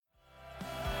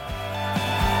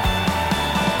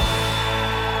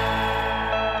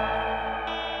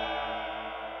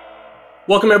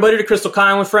Welcome everybody to Crystal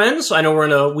Kyle and Friends. I know we're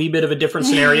in a wee bit of a different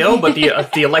scenario, but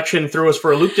the election threw us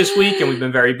for a loop this week, and we've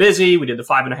been very busy. We did the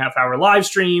 5.5-hour live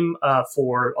stream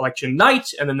for election night,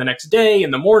 and then the next day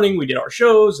in the morning we did our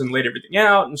shows and laid everything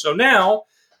out. And so now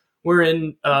we're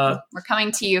in... we're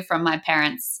coming to you from my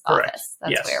parents' office.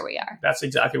 That's where we are. That's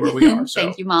exactly where we are. So.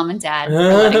 Thank you, Mom and Dad, for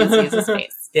letting us use the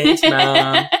space. Thanks,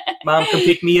 Mom. Mom, come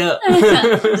pick me up.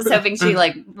 Just hoping she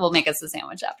will make us a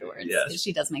sandwich afterwards. Yes.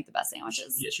 She does make the best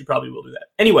sandwiches. Yeah, she probably will do that.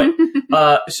 Anyway,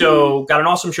 so got an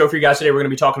awesome show for you guys today. We're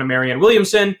going to be talking to Marianne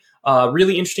Williamson.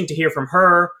 Really interesting to hear from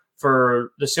her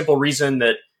for the simple reason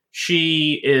that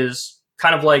she is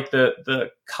kind of like the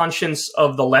conscience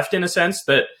of the left in a sense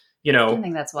that, you know, I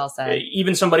think that's well said.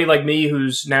 Even somebody like me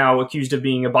who's now accused of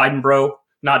being a Biden bro,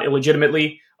 not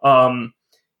illegitimately,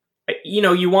 you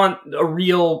know, you want a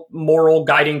real moral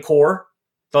guiding core.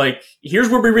 Like, here's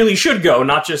where we really should go,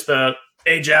 not just the,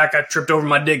 hey, Jack, I tripped over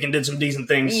my dick and did some decent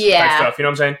things type stuff. You know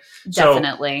what I'm saying?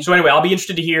 Definitely. So anyway, I'll be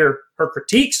interested to hear her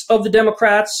critiques of the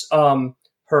Democrats,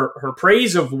 her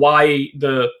praise of why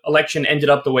the election ended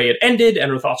up the way it ended,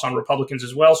 and her thoughts on Republicans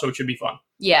as well. So it should be fun.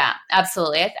 Yeah,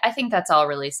 absolutely. I think that's all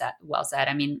really well said.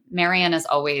 I mean, Marianne is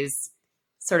always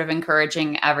sort of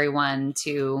encouraging everyone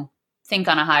to think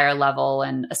on a higher level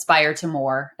and aspire to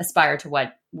more, aspire to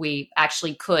what we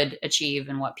actually could achieve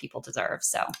and what people deserve.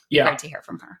 So great to hear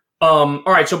from her. All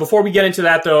right. So before we get into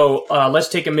that, though, let's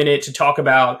take a minute to talk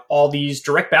about all these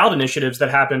direct ballot initiatives that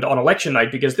happened on election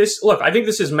night, because I think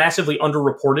this is massively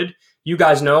underreported. You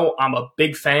guys know I'm a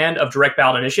big fan of direct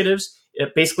ballot initiatives.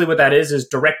 Basically what that is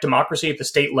direct democracy at the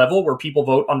state level where people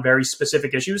vote on very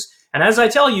specific issues. And as I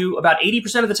tell you, about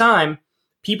 80% of the time,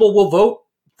 people will vote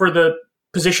for the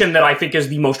position that I think is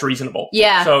the most reasonable.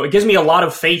 Yeah. So it gives me a lot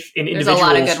of faith in individuals.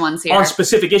 There's a lot of good ones here. On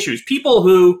specific issues. People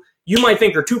who you might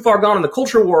think are too far gone in the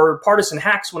culture war, partisan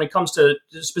hacks when it comes to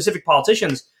specific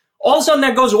politicians. All of a sudden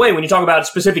that goes away when you talk about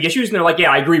specific issues and they're like, yeah,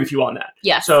 I agree with you on that.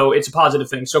 Yeah. So it's a positive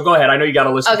thing. So go ahead. I know you got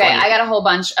a list. Okay. I got a whole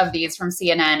bunch of these from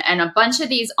CNN, and a bunch of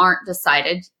these aren't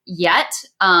decided yet,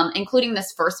 including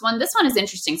this first one. This one is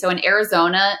interesting. So in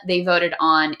Arizona, they voted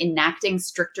on enacting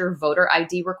stricter voter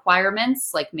ID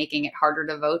requirements, like making it harder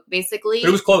to vote, basically.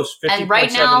 It was close. And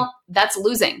right now, that's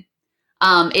losing.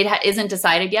 It isn't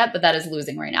decided yet, but that is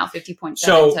losing right now, 50.7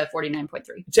 to 49.3.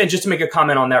 And just to make a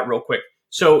comment on that real quick.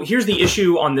 So here's the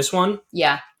issue on this one.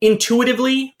 Yeah.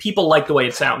 Intuitively, people like the way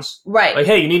it sounds. Right. Like,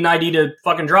 hey, you need an ID to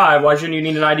fucking drive. Why shouldn't you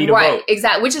need an ID to vote? Right,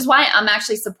 exactly. Which is why I'm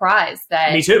actually surprised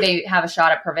that they have a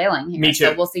shot at prevailing here. Me too.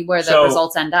 So we'll see where the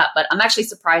results end up. But I'm actually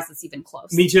surprised it's even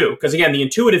close. Me too. Because again, the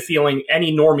intuitive feeling,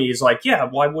 any normie is like, yeah,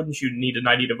 why wouldn't you need an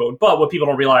ID to vote? But what people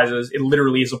don't realize is it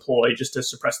literally is a ploy just to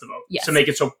suppress the vote. Yes. To make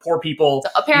it so poor people... So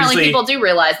apparently people do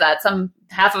realize that.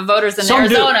 Half of voters in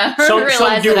Arizona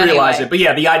realize it. But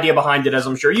yeah, the idea behind it, as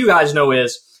I'm sure you guys know,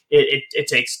 is it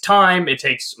takes time, it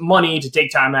takes money to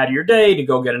take time out of your day to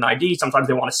go get an ID. Sometimes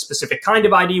they want a specific kind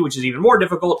of ID, which is even more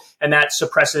difficult, and that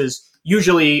suppresses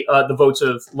usually the votes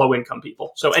of low-income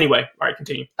people. So anyway, all right,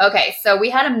 continue. Okay, so we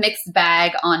had a mixed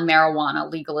bag on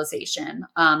marijuana legalization.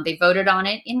 They voted on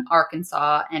it in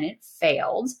Arkansas, and it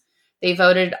failed. They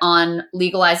voted on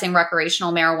legalizing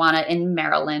recreational marijuana in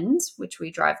Maryland, which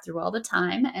we drive through all the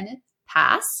time, and it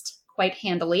passed quite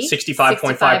handily.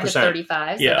 65.5%. to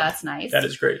 35, so that's nice. That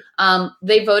is great.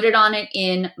 They voted on it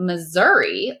in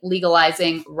Missouri,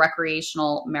 legalizing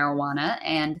recreational marijuana,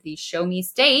 and the Show Me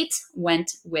State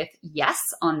went with yes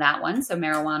on that one. So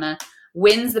marijuana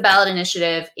wins the ballot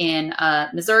initiative in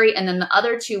Missouri, and then the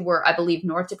other two were, I believe,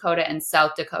 North Dakota and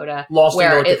South Dakota, lost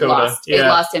It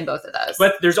lost in both of those.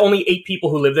 But there's only 8 people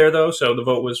who live there, though, so the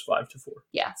vote was 5-4.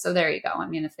 Yeah, so there you go. I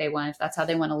mean, if that's how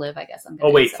they want to live, I guess I'm going to.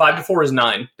 Oh wait, 5-4 is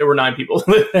 9. There were 9 people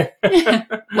who lived there.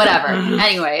 Whatever.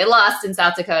 Anyway, it lost in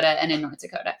South Dakota and in North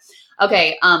Dakota.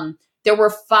 Okay. There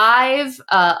were 5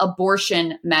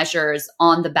 abortion measures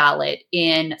on the ballot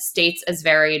in states as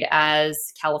varied as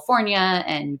California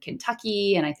and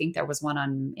Kentucky, and I think there was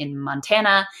one in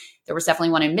Montana. There was definitely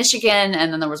one in Michigan,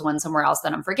 and then there was one somewhere else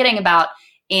that I'm forgetting about.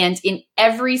 And in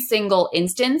every single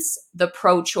instance, the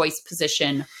pro-choice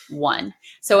position won.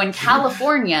 So in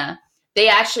California, they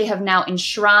actually have now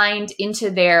enshrined into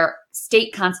their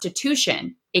state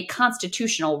constitution a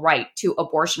constitutional right to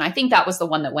abortion. I think that was the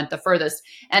one that went the furthest.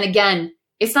 And again,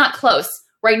 it's not close.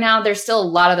 Right now, there's still a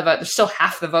lot of the vote. There's still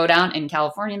half the vote out in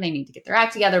California. They need to get their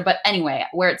act together. But anyway,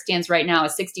 where it stands right now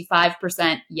is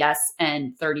 65% yes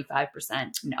and 35%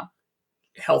 no.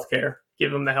 Healthcare.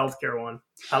 Give them the healthcare one.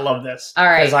 I love this. All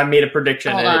right. Because I made a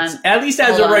prediction. At least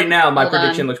as of right now, my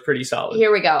prediction looks pretty solid.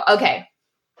 Here we go. Okay.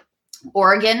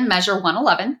 Oregon, Measure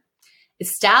 111.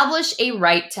 Establish a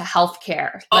right to health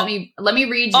care. Let me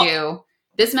read you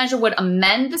This measure would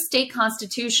amend the state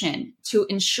constitution to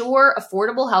ensure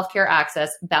affordable healthcare access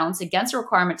balanced against a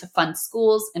requirement to fund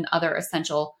schools and other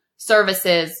essential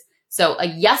services. So a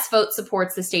yes vote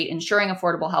supports the state ensuring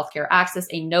affordable healthcare access.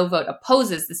 A no vote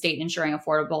opposes the state ensuring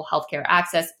affordable healthcare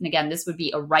access. And again, this would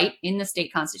be a right in the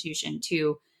state constitution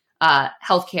to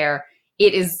healthcare.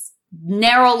 It is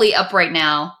narrowly up right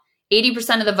now.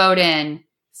 80% of the vote in,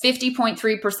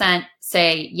 50.3%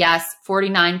 say yes,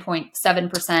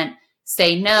 49.7%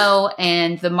 say no,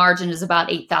 and the margin is about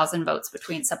 8,000 votes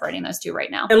between separating those two right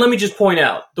now. And let me just point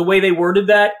out, the way they worded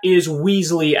that is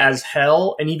weaselly as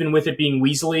hell, and even with it being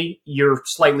weaselly, you're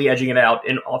slightly edging it out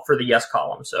for the yes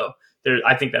column. So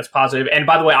I think that's positive. And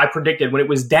by the way, I predicted when it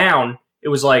was down, it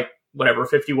was like, whatever,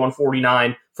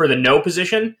 51-49 for the no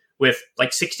position, with like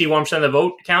 61% of the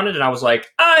vote counted. And I was like,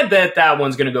 I bet that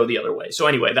one's going to go the other way. So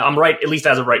anyway, I'm right, at least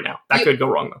as of right now. That could go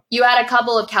wrong, though. You had a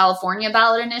couple of California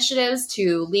ballot initiatives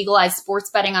to legalize sports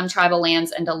betting on tribal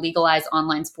lands and to legalize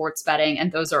online sports betting.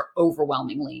 And those are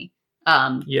overwhelmingly,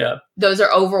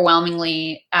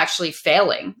 actually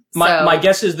failing. My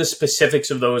guess is the specifics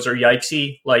of those are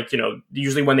yikesy. Like,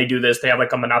 usually when they do this, they have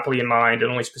like a monopoly in mind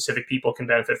and only specific people can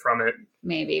benefit from it.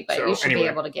 Maybe, but you should be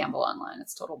able to gamble online.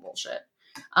 It's total bullshit.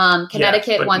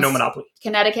 Connecticut wants no monopoly.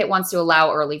 Connecticut wants to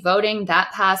allow early voting.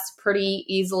 That passed pretty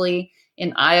easily.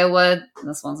 In Iowa,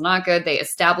 this one's not good. They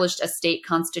established a state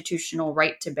constitutional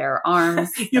right to bear arms.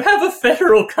 You have a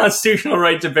federal constitutional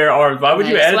right to bear arms. Why would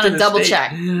you add it to the double state?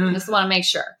 check. Just want to make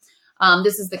sure.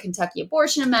 This is the Kentucky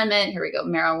abortion amendment. Here we go.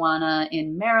 Marijuana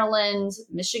in Maryland,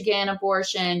 Michigan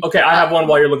abortion. Okay, I have one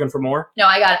while you're looking for more. No,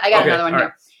 I got another one here.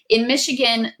 Right. In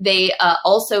Michigan, they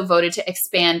also voted to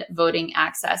expand voting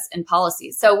access and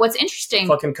policies. So what's interesting...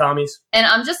 Fucking commies. And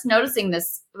I'm just noticing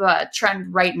this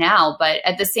trend right now, but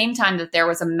at the same time that there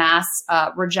was a mass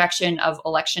rejection of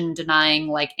election-denying,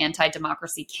 like,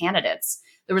 anti-democracy candidates,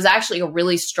 there was actually a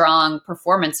really strong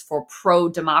performance for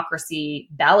pro-democracy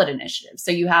ballot initiatives.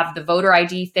 So you have the voter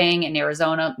ID thing in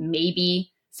Arizona,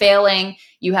 maybe failing.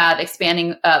 You have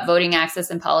expanding voting access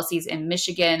and policies in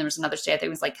Michigan. There was another state, I think it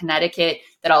was like Connecticut,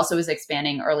 that also was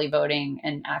expanding early voting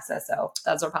and access. So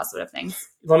those are positive things.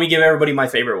 Let me give everybody my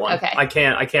favorite one. Okay. I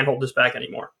can't hold this back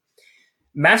anymore.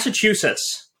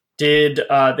 Massachusetts did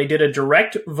a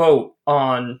direct vote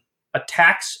on a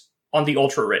tax on the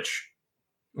ultra rich.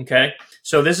 Okay,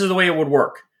 so this is the way it would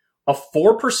work: a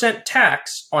 4%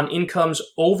 tax on incomes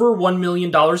over $1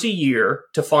 million a year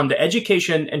to fund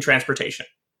education and transportation.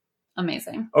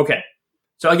 Amazing. Okay.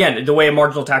 So again, the way a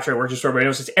marginal tax rate works, just so everybody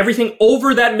knows, it's everything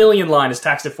over that million line is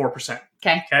taxed at 4%.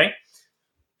 Okay. Okay.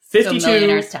 52, so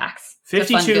millionaire's tax.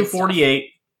 52-48,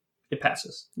 it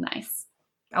passes. Nice.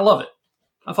 I love it.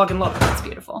 I fucking love it. It's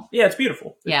beautiful. Yeah, it's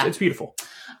beautiful. Yeah. It's beautiful.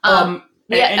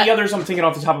 Any others I'm thinking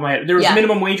off the top of my head? There was a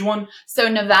minimum wage one. So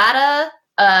Nevada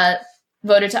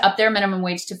voted to up their minimum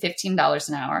wage to $15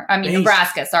 an hour. I mean, Based.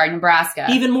 Nebraska.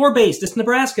 Even more based. It's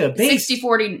Nebraska. Based.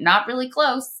 60-40, not really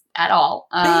close at all.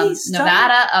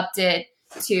 Nevada upped it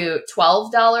to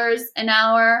 $12 an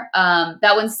hour.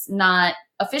 That one's not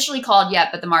officially called yet,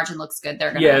 but the margin looks good.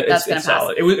 That's gonna pass.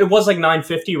 Solid. It was like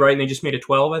 $9.50, right? And they just made it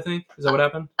 $12, I think. Is that what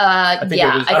happened? I think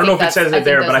I don't know if it says it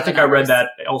there, but I think I read that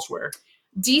elsewhere.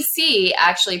 DC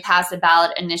actually passed a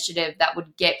ballot initiative that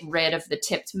would get rid of the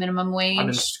tipped minimum wage. I've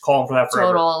been calling for that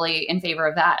forever. Totally in favor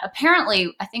of that.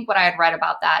 Apparently, I think what I had read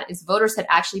about that is voters had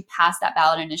actually passed that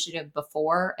ballot initiative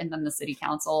before, and then the city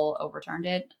council overturned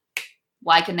it.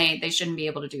 Why can they shouldn't be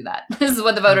able to do that? This is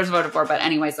what the voters voted for. But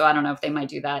anyway, so I don't know if they might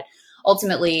do that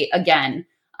ultimately again.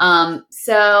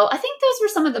 So I think those were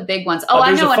some of the big ones.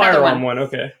 I know another one.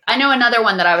 Okay. I know another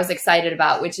one that I was excited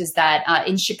about, which is that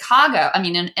in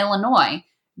Illinois,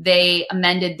 they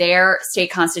amended their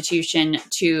state constitution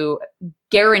to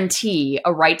guarantee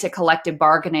a right to collective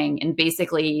bargaining and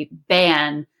basically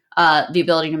ban the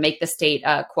ability to make the state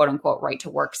a quote unquote right to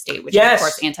work state, which is of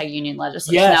course anti-union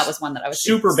legislation. Yes. That was one that I was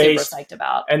super psyched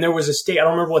about. And there was a state, I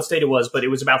don't remember what state it was, but it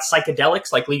was about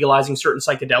psychedelics, like legalizing certain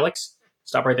psychedelics.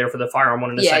 Stop right there for the firearm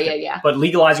one in a second. Yeah. But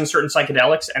legalizing certain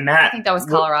psychedelics, and that... I think that was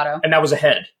Colorado. And that was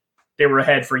ahead. They were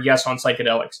ahead for yes on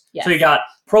psychedelics. Yes. So you got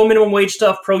pro-minimum wage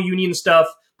stuff, pro-union stuff,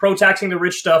 pro-taxing the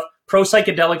rich stuff,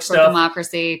 pro-psychedelic stuff.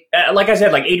 Pro-democracy. Like I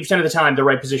said, like 80% of the time, the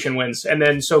right position wins. And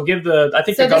then, I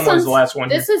think the gun one's the last one.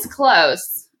 This is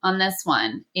close on this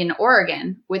one. In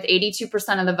Oregon, with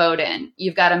 82% of the vote in,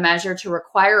 you've got a measure to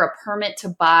require a permit to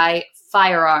buy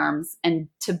firearms and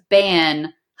to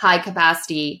ban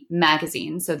high-capacity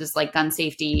magazines. So this like gun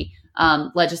safety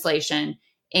legislation.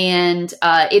 and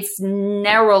it's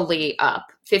narrowly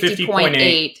up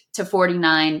 50.8 to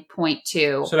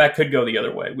 49.2. So that could go the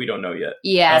other way. We don't know yet.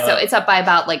 Yeah, so it's up by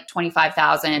about like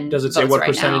 25,000. Does it say what right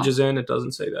percentage now. is in? It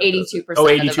doesn't say that. 82%. Oh,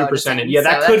 82%. Yeah,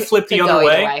 that so could flip the other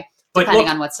way. But depending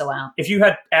look, on what's still out. If you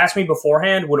had asked me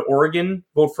beforehand, would Oregon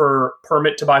vote for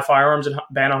permit to buy firearms and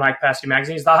ban on high-capacity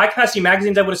magazines? The high-capacity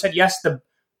magazines, I would have said yes. The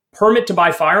permit to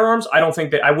buy firearms, I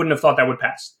wouldn't have thought that would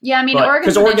pass. Yeah, I mean,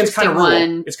 Oregon's kind of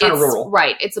rural. It's kind of rural.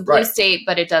 Right. It's a blue state,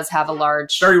 but it does have a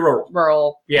large, very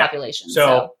rural population.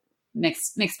 So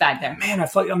mixed bag there. Man,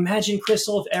 imagine,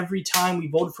 Crystal, if every time we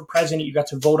voted for president, you got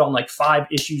to vote on like 5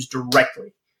 issues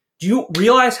directly. Do you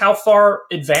realize how far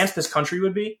advanced this country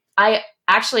would be? I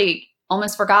actually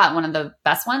almost forgot one of the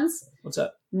best ones. What's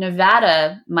that?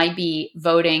 Nevada might be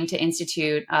voting to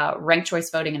institute ranked choice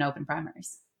voting in open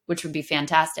primaries, which would be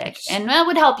fantastic. And that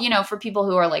would help, for people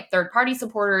who are like third party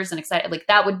supporters and excited, like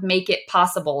that would make it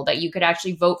possible that you could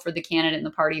actually vote for the candidate in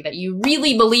the party that you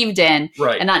really believed in,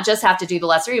 right, and not just have to do the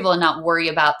lesser evil and not worry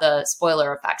about the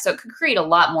spoiler effect. So it could create a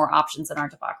lot more options in our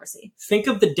democracy. Think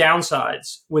of the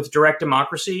downsides with direct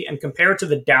democracy and compare it to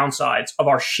the downsides of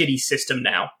our shitty system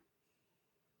now.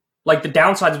 Like, the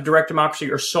downsides of direct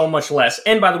democracy are so much less.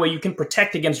 And by the way, you can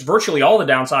protect against virtually all the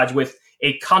downsides with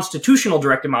a constitutional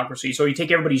direct democracy. So you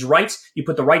take everybody's rights, you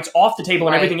put the rights off the table,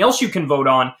 and everything else you can vote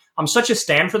on. I'm such a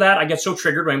stand for that. I get so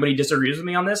triggered when anybody disagrees with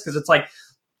me on this, because it's like,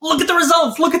 look at the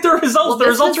results. Look at the results. Well, the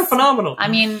results are phenomenal. I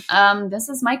mean, this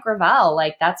is Mike Gravel.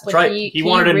 Like, that's what right. He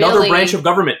wanted another branch of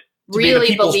government. To really be the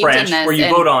people's branch where you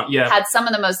vote on. Yeah. Had some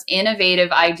of the most innovative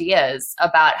ideas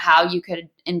about how you could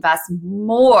invest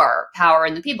more power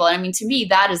in the people. And I mean, to me,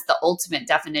 that is the ultimate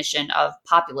definition of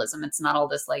populism. It's not all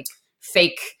this like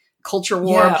fake culture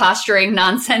war posturing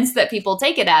nonsense that people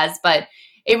take it as, but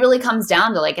it really comes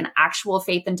down to like an actual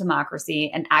faith in democracy,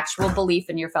 an actual belief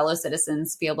in your fellow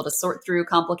citizens to be able to sort through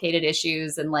complicated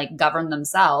issues and like govern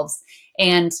themselves.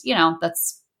 And,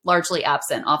 that's largely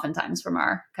absent oftentimes from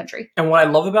our country. And what I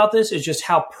love about this is just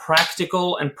how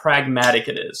practical and pragmatic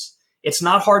it is. It's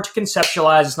not hard to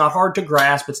conceptualize. It's not hard to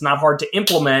grasp. It's not hard to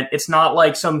implement. It's not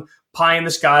like some pie in the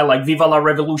sky, like Viva la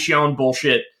Revolution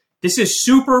bullshit. This is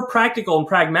super practical and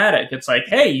pragmatic. It's like,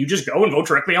 hey, you just go and vote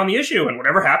directly on the issue, and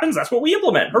whatever happens, that's what we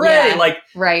implement. Hooray! Yeah,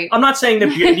 right. I'm not saying that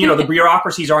the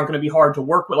bureaucracies aren't going to be hard to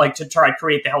work with, like to try to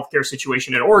create the healthcare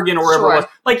situation in Oregon or wherever it was.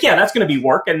 Like, yeah, that's going to be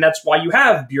work, and that's why you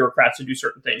have bureaucrats to do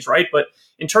certain things, right? But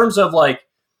in terms of like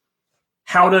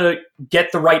how to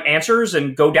get the right answers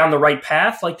and go down the right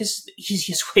path, like this is the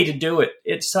easiest way to do it.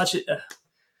 It's such a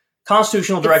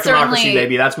constitutional direct democracy,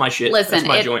 baby. That's my shit. Listen, that's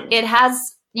my joint. It has.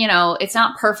 It's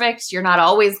not perfect. You're not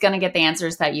always going to get the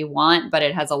answers that you want, but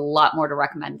it has a lot more to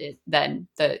recommend it than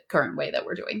the current way that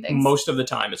we're doing things. Most of the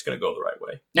time, it's going to go the right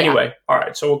way. Yeah. Anyway, all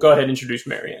right. So we'll go ahead and introduce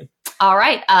Marianne. All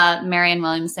right. Marianne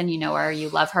Williamson, you know her. You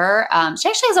love her. She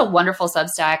actually has a wonderful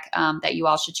Substack that you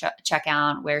all should check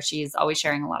out, where she's always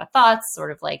sharing a lot of thoughts,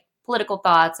 sort of like political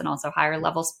thoughts and also higher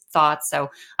level thoughts.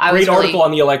 So great article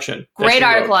on the election. Great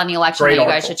article on the election that you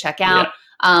guys should check out. Yeah.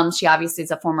 She obviously is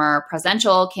a former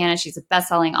presidential candidate. She's a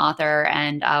best-selling author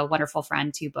and a wonderful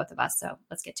friend to both of us. So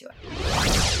let's get to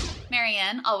it.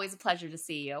 Marianne, always a pleasure to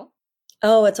see you.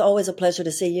 Oh, it's always a pleasure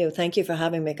to see you. Thank you for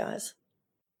having me, guys.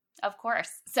 Of course.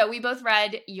 So we both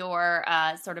read your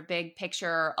sort of big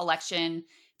picture election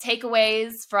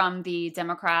takeaways from the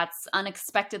Democrats'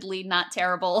 unexpectedly not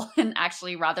terrible and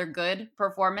actually rather good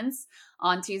performance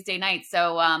on Tuesday night.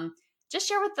 So just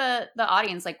share with the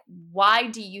audience, like, why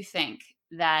do you think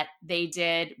that they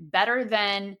did better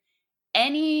than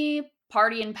any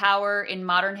party in power in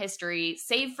modern history,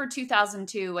 save for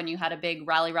 2002 when you had a big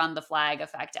rally around the flag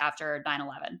effect after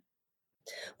 9/11?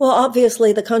 Well,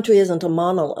 obviously, the country isn't a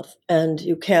monolith, and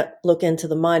you can't look into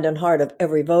the mind and heart of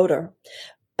every voter.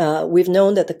 We've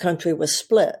known that the country was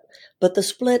split, but the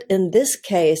split in this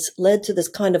case led to this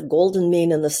kind of golden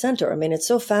mean in the center. I mean, it's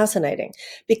so fascinating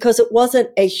because it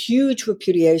wasn't a huge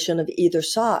repudiation of either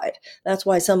side. That's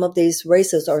why some of these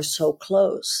races are so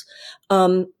close.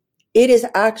 It is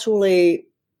actually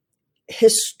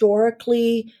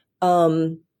historically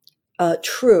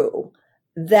true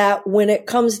that when it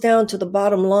comes down to the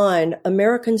bottom line,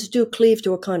 Americans do cleave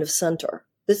to a kind of center.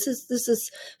 This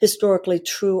is historically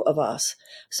true of us.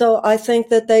 So I think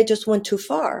that they just went too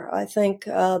far. I think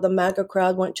the MAGA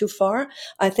crowd went too far.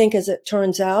 I think, as it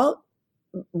turns out,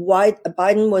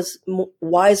 Biden was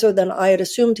wiser than I had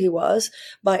assumed he was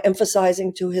by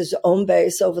emphasizing to his own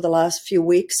base over the last few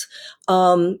weeks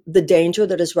the danger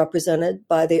that is represented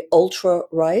by the ultra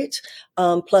right,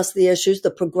 plus the issues,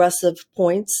 the progressive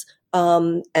points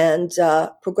and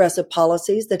progressive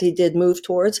policies that he did move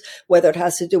towards, whether it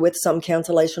has to do with some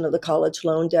cancellation of the college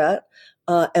loan debt,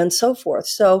 and so forth.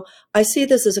 So I see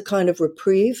this as a kind of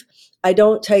reprieve. I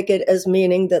don't take it as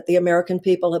meaning that the American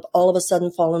people have all of a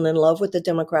sudden fallen in love with the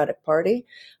Democratic Party.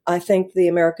 I think the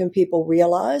American people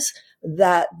realize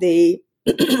that the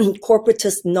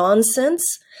corporatist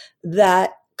nonsense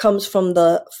that comes from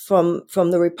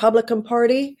the Republican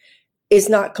Party is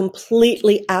not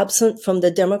completely absent from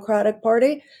the Democratic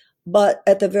Party, but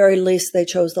at the very least, they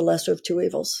chose the lesser of two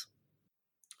evils.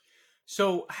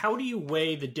 So how do you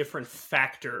weigh the different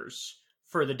factors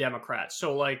for the Democrats?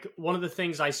 So like one of the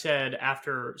things I said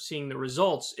after seeing the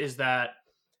results is that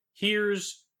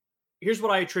here's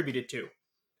what I attribute it to.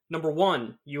 Number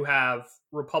one, you have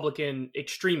Republican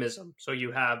extremism. So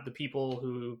you have the people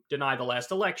who deny the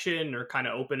last election or kind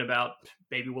of open about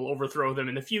maybe we'll overthrow them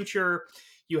in the future.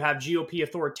 You have GOP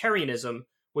authoritarianism,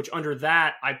 which under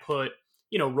that I put,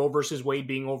 Roe versus Wade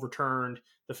being overturned,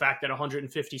 the fact that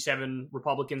 157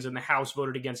 Republicans in the House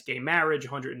voted against gay marriage,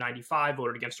 195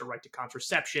 voted against a right to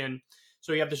contraception.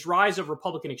 So you have this rise of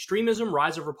Republican extremism,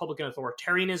 rise of Republican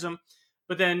authoritarianism.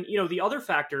 But then, the other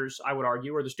factors, I would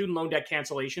argue, are the student loan debt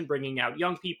cancellation, bringing out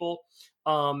young people,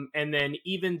 and then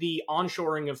even the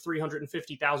onshoring of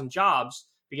 350,000 jobs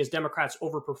because Democrats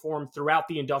overperformed throughout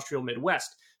the industrial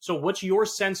Midwest. So what's your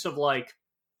sense of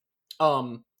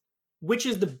which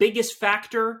is the biggest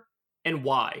factor and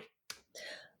why?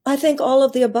 I think all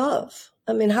of the above.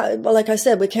 I mean, like I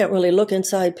said, we can't really look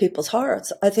inside people's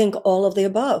hearts. I think all of the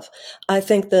above. I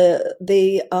think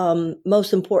the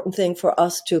most important thing for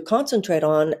us to concentrate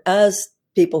on as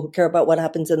people who care about what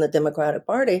happens in the Democratic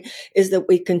Party is that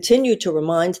we continue to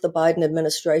remind the Biden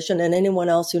administration and anyone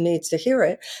else who needs to hear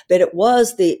it that it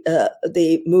was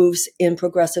the moves in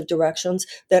progressive directions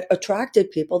that attracted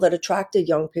people, that attracted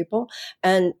young people.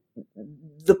 And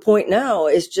the point now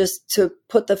is just to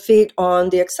put the feet on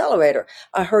the accelerator.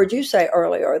 I heard you say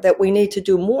earlier that we need to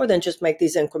do more than just make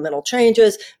these incremental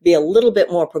changes, be a little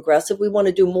bit more progressive. We want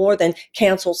to do more than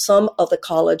cancel some of the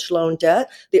college loan debt.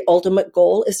 The ultimate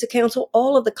goal is to cancel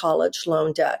all of the college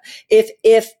loan debt.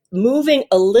 If moving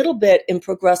a little bit in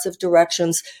progressive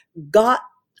directions got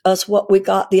us what we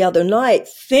got the other night,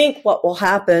 think what will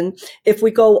happen if we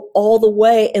go all the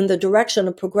way in the direction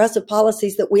of progressive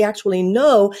policies that we actually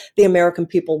know the American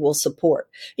people will support.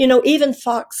 Even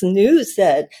Fox News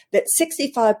said that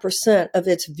 65% of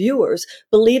its viewers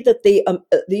believe that the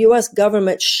U.S.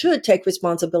 government should take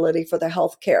responsibility for the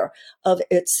health care of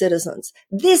its citizens.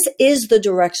 This is the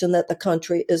direction that the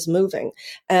country is moving.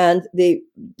 And the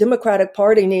Democratic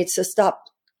Party needs to stop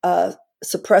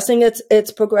suppressing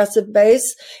its progressive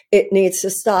base. It needs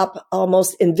to stop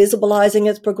almost invisibilizing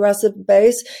its progressive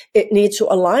base. It needs to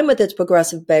align with its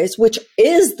progressive base, which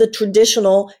is the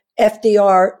traditional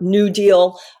FDR New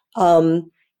Deal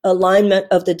alignment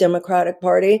of the Democratic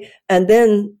Party. And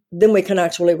then we can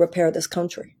actually repair this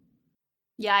country.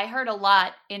 Yeah, I heard a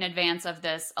lot in advance of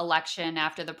this election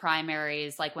after the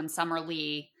primaries, like when Summer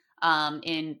Lee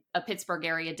in a Pittsburgh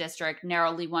area district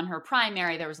narrowly won her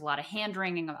primary. There was a lot of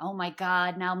hand-wringing of, oh my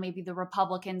God, now maybe the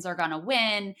Republicans are going to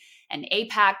win. And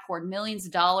AIPAC poured millions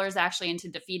of dollars actually into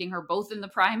defeating her both in the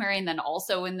primary and then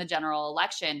also in the general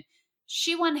election.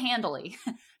 She won handily.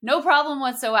 No problem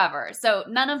whatsoever. So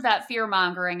none of that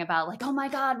fear-mongering about like, oh my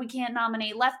God, we can't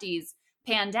nominate lefties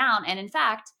panned down. And in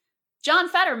fact, John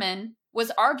Fetterman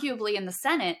was arguably in the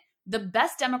Senate the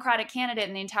best Democratic candidate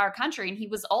in the entire country. And he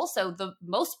was also the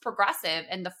most progressive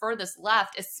and the furthest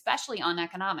left, especially on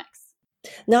economics.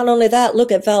 Not only that,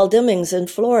 look at Val Demings in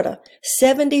Florida.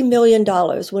 $70 million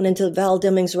went into Val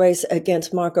Demings' race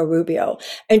against Marco Rubio.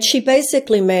 And she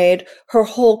basically made her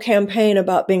whole campaign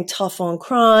about being tough on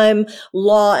crime,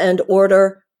 law and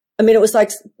order. I mean, it was like,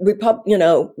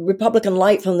 Republican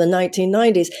light from the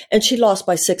 1990s, and she lost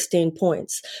by 16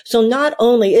 points. So not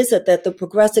only is it that the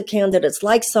progressive candidates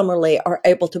like Summer Lee are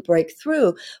able to break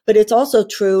through, but it's also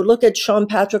true. Look at Sean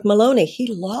Patrick Maloney.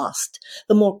 He lost.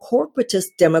 The more corporatist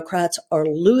Democrats are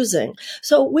losing.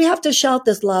 So we have to shout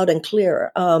this loud and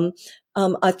clear.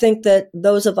 I think that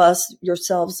those of us,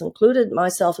 yourselves included,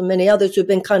 myself and many others who've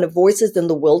been kind of voices in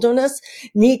the wilderness,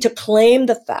 need to claim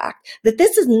the fact that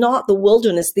this is not the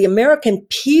wilderness. The American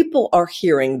people are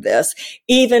hearing this,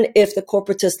 even if the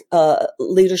corporatist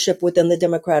leadership within the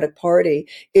Democratic Party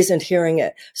isn't hearing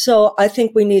it. So I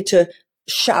think we need to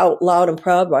shout loud and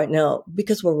proud right now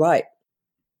because we're right.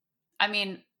 I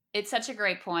mean, it's such a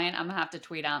great point. I'm going to have to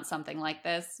tweet out something like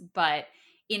this, but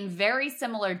in very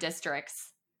similar districts,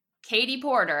 Katie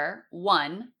Porter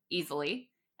won easily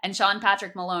and Sean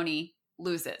Patrick Maloney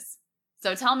loses.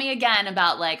 So tell me again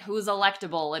about like who's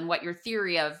electable and what your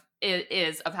theory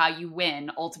is of how you win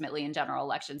ultimately in general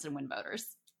elections and win voters.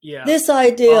 Yeah. This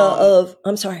idea of,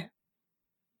 I'm sorry.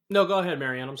 No, go ahead,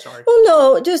 Marianne. I'm sorry. Well,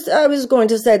 no, just I was going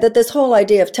to say that this whole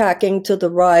idea of tacking to the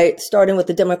right, starting with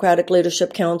the Democratic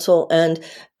Leadership Council and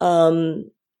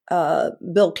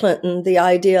Bill Clinton, the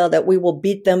idea that we will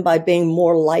beat them by being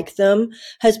more like them,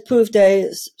 has proved a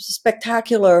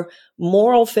spectacular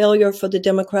moral failure for the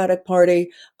Democratic Party.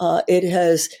 It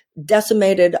has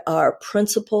decimated our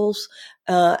principles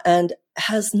and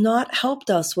has not helped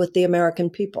us with the American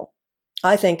people.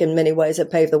 I think in many ways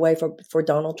it paved the way for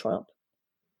Donald Trump.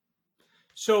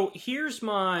 So here's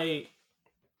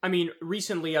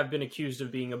recently I've been accused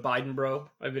of being a Biden bro.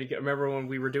 Remember when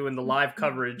we were doing the live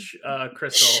coverage,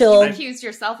 Crystal? You accused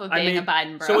yourself of being a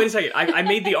Biden bro. So wait a second. I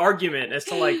made the argument as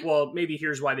to well, maybe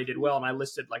here's why they did well. And I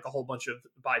listed a whole bunch of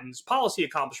Biden's policy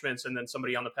accomplishments. And then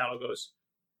somebody on the panel goes,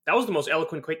 that was the most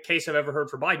eloquent case I've ever heard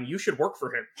for Biden. You should work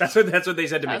for him. That's what they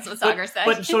said to me. That's what Sagar said.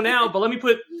 But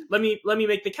let me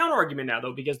make the counter argument now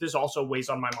though, because this also weighs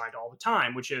on my mind all the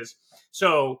time, which is,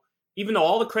 so even though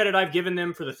all the credit I've given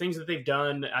them for the things that they've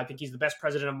done, I think he's the best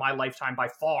president of my lifetime by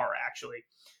far, actually.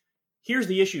 Here's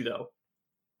the issue, though.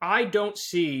 I don't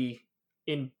see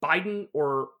in Biden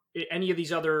or any of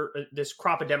these this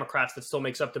crop of Democrats that still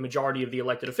makes up the majority of the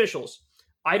elected officials,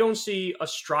 I don't see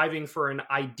us striving for an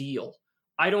ideal.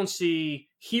 I don't see,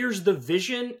 here's the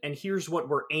vision and here's what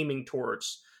we're aiming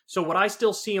towards. So what I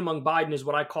still see among Biden is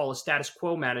what I call a status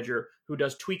quo manager who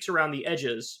does tweaks around the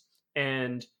edges,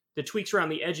 and the tweaks around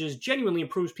the edges genuinely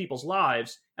improves people's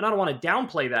lives. And I don't want to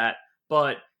downplay that,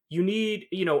 but you need,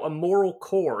 a moral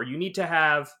core. You need to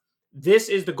have, this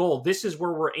is the goal. This is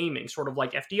where we're aiming, sort of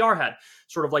like FDR had,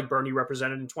 sort of like Bernie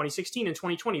represented in 2016 and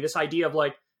 2020. This idea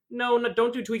of no,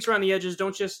 don't do tweaks around the edges.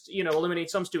 Don't just, eliminate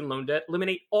some student loan debt.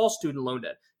 Eliminate all student loan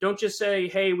debt. Don't just say,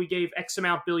 hey, we gave X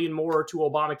amount billion more to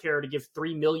Obamacare to give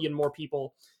 3 million more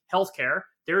people healthcare.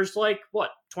 There's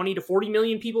 20 to 40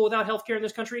 million people without healthcare in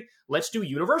this country. Let's do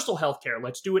universal healthcare.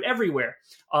 Let's do it everywhere.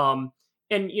 And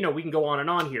we can go on and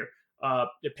on here.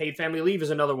 The paid family leave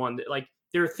is another one.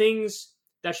 There are things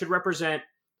that should represent,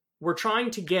 we're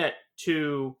trying to get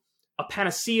to a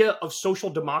panacea of social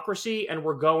democracy, and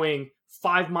we're going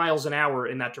 5 miles an hour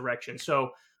in that direction.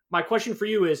 So my question for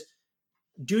you is,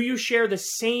 do you share the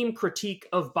same critique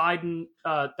of Biden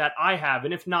that I have?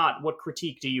 And if not, what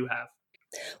critique do you have?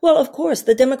 Well, of course,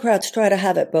 the Democrats try to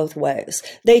have it both ways.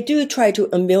 They do try to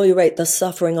ameliorate the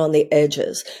suffering on the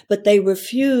edges, but they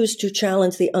refuse to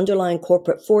challenge the underlying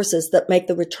corporate forces that make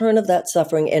the return of that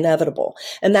suffering inevitable.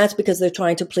 And that's because they're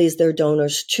trying to please their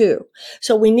donors too.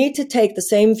 So we need to take the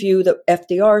same view that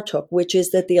FDR took, which is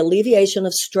that the alleviation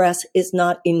of stress is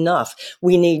not enough.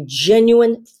 We need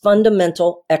genuine,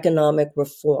 fundamental economic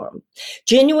reform.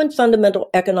 Genuine, fundamental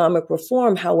economic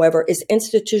reform, however, is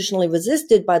institutionally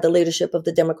resisted by the leadership of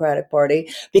the Democratic Party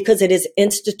because it is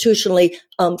institutionally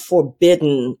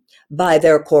forbidden by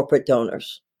their corporate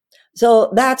donors.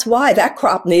 So that's why that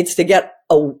crop needs to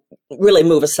really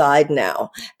move aside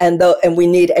now. And we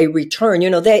need a return.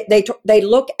 They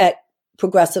look at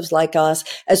progressives like us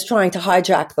as trying to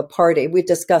hijack the party. We've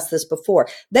discussed this before.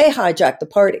 They hijack the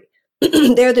party.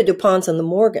 They're the DuPonts and the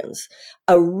Morgans.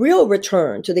 A real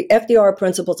return to the FDR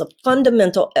principles of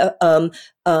fundamental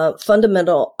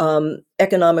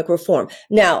economic reform.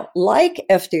 Now, like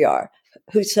FDR,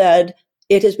 who said,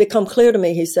 it has become clear to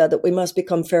me, he said, that we must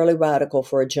become fairly radical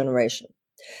for a generation.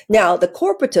 Now, the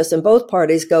corporatists in both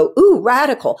parties go, ooh,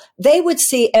 radical. They would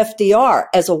see FDR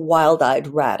as a wild-eyed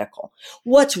radical.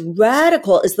 What's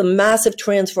radical is the massive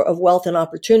transfer of wealth and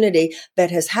opportunity that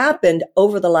has happened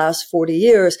over the last 40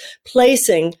 years,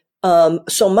 placing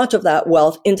so much of that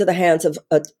wealth into the hands of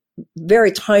a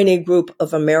very tiny group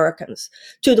of Americans,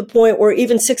 to the point where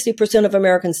even 60% of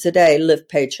Americans today live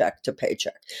paycheck to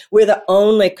paycheck. We're the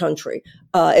only country,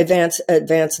 advanced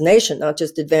nation, not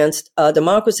just advanced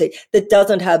democracy, that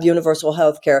doesn't have universal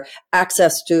health care,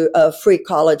 access to free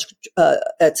college,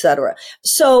 et cetera.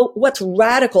 So what's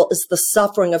radical is the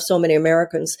suffering of so many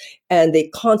Americans and the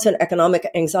constant economic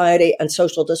anxiety and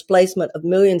social displacement of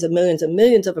millions and millions and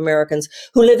millions of Americans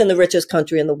who live in the richest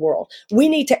country in the world. We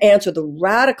need to answer the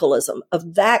radicalism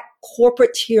of that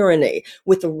corporate tyranny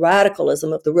with the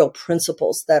radicalism of the real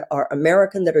principles that are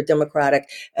American, that are democratic,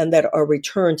 and that are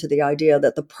returned to the idea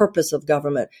that the purpose of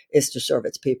government is to serve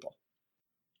its people.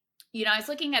 I was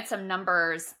looking at some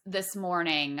numbers this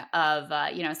morning of,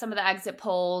 some of the exit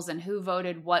polls and who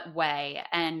voted what way.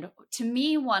 And to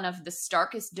me, one of the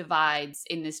starkest divides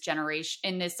in this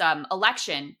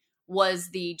election was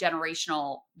the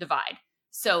generational divide.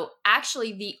 So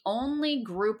actually, the only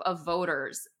group of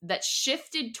voters that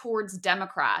shifted towards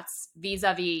Democrats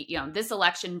vis-a-vis, this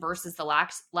election versus the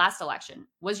last election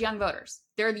was young voters.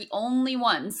 They're the only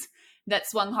ones that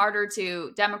swung harder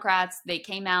to Democrats. They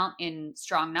came out in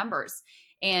strong numbers.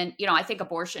 And, I think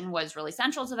abortion was really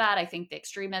central to that. I think the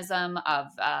extremism of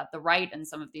the right and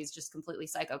some of these just completely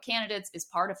psycho candidates is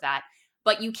part of that.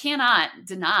 But you cannot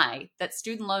deny that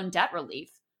student loan debt relief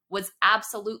was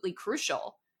absolutely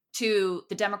crucial to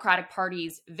the Democratic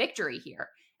Party's victory here.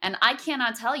 And I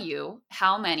cannot tell you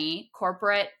how many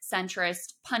corporate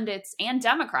centrist pundits and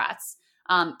Democrats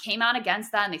came out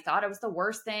against that, and they thought it was the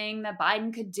worst thing that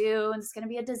Biden could do, and it's going to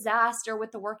be a disaster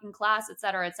with the working class, et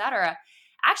cetera, et cetera.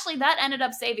 Actually, that ended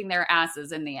up saving their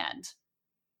asses in the end.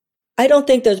 I don't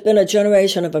think there's been a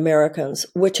generation of Americans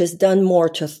which has done more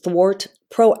to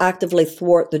proactively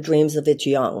thwart the dreams of its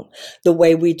young, the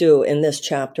way we do in this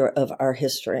chapter of our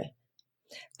history.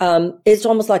 It's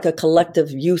almost like a collective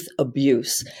youth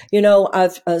abuse.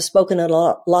 I've spoken at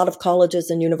a lot of colleges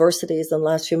and universities in the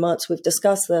last few months. We've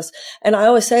discussed this. And I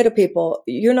always say to people,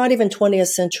 you're not even 20th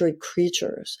century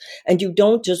creatures, and you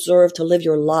don't deserve to live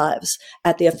your lives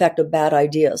at the effect of bad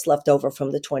ideas left over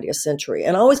from the 20th century.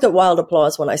 And I always get wild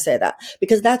applause when I say that,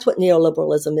 because that's what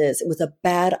neoliberalism is. It was a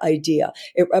bad idea.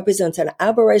 It represents an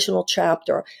aberrational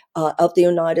chapter of the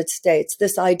United States.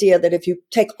 This idea that if you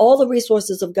take all the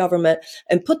resources of government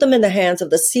and put them in the hands of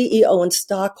the CEO and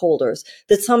stockholders,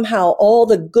 that somehow all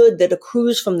the good that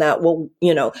accrues from that will,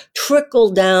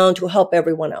 trickle down to help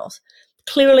everyone else.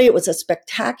 Clearly, it was a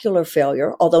spectacular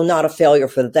failure, although not a failure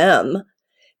for them.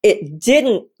 It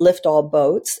didn't lift all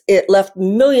boats. It left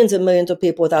millions and millions of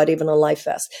people without even a life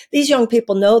vest. These young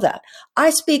people know that.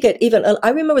 I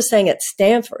remember saying at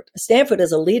Stanford,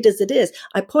 as elite as it is,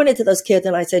 I pointed to those kids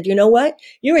and I said, you know what?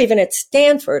 You're even at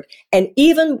Stanford. And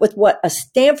even with what a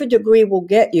Stanford degree will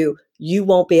get you, you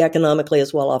won't be economically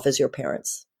as well off as your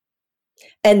parents.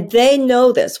 And they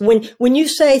know this. When you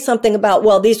say something about,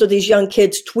 well, these are these young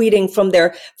kids tweeting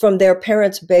from their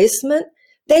parents' basement,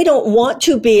 they don't want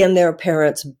to be in their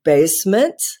parents'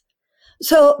 basement.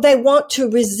 So they want to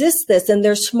resist this. And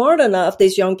they're smart enough,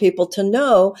 these young people, to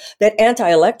know that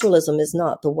anti-electoralism is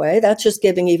not the way. That's just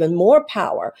giving even more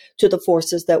power to the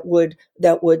forces that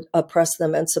would oppress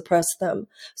them and suppress them.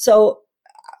 So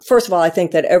first of all, I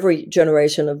think that every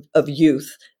generation of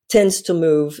youth tends to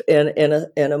move in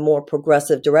a more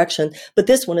progressive direction. But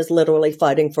this one is literally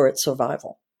fighting for its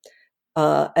survival.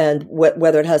 And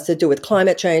whether it has to do with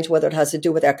climate change, whether it has to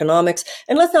do with economics.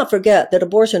 And let's not forget that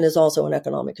abortion is also an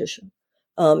economic issue.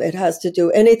 It has to do,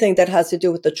 anything that has to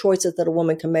do with the choices that a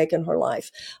woman can make in her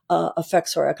life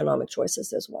affects her economic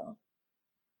choices as well.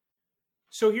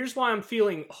 So here's why I'm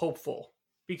feeling hopeful,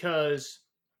 because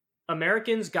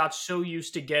Americans got so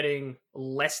used to getting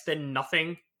less than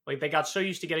nothing. Like, they got so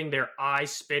used to getting their eyes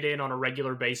spit in on a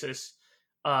regular basis.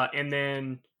 And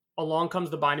then along comes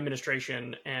the Biden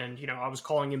administration, and, I was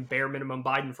calling him bare minimum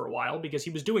Biden for a while because he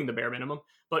was doing the bare minimum,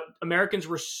 but Americans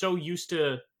were so used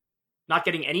to not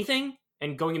getting anything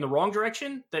and going in the wrong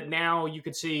direction that now you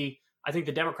could see, I think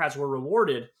the Democrats were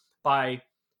rewarded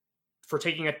for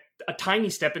taking a tiny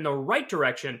step in the right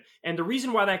direction. And the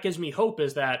reason why that gives me hope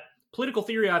is that political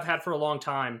theory I've had for a long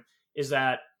time is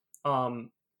that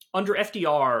under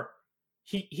FDR,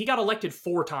 he got elected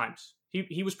 4 times.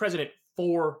 He was president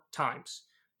 4 times.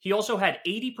 He also had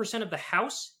 80% of the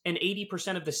House and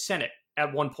 80% of the Senate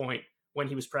at one point when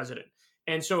he was president.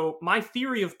 And so my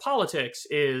theory of politics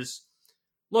is,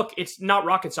 look, it's not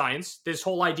rocket science. This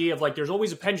whole idea of, like, there's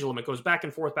always a pendulum. It goes back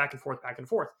and forth, back and forth, back and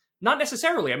forth. Not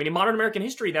necessarily. I mean, in modern American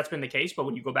history, that's been the case. But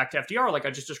when you go back to FDR, like I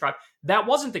just described, that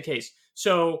wasn't the case.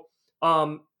 So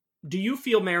do you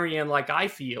feel, Marianne, like I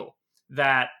feel,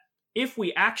 that if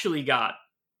we actually got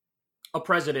a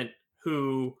president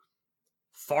who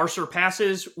far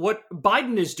surpasses what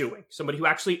Biden is doing, somebody who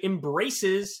actually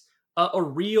embraces a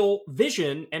real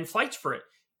vision and fights for it,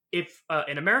 if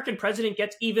an American president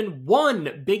gets even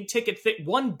one big ticket,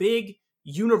 one big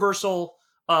universal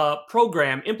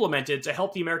program implemented to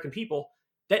help the American people,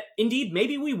 that indeed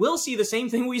maybe we will see the same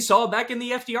thing we saw back in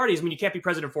the FDR days. I mean, you can't be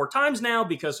president 4 times now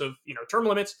because of term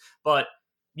limits, but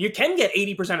you can get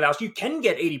 80% of the House, you can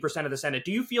get 80% of the Senate.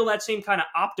 Do you feel that same kind of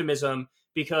optimism?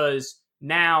 Because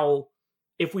now,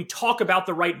 if we talk about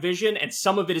the right vision and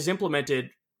some of it is implemented,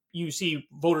 you see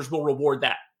voters will reward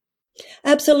that.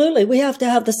 Absolutely. We have to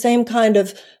have the same kind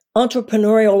of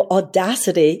entrepreneurial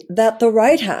audacity that the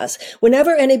right has.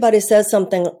 Whenever anybody says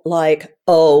something like,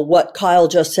 oh, what Kyle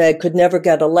just said could never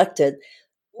get elected,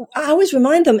 I always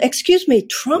remind them, excuse me,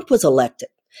 Trump was elected.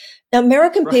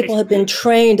 American Right. people have been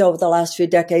trained over the last few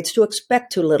decades to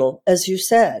expect too little, as you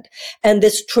said. And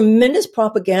this tremendous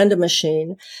propaganda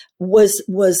machine was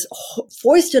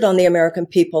foisted on the American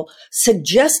people,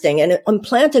 suggesting and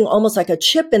implanting almost like a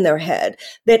chip in their head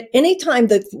that anytime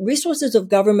the resources of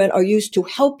government are used to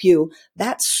help you,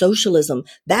 that's socialism.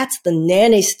 That's the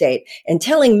nanny state. And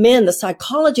telling men the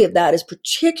psychology of that is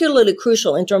particularly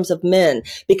crucial in terms of men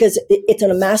because it's an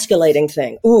emasculating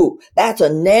thing. Ooh, that's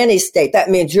a nanny state.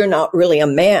 That means you're not really a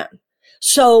man.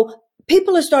 So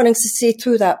people are starting to see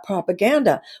through that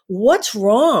propaganda. What's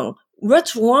wrong?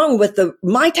 What's wrong with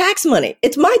my tax money?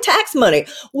 It's my tax money.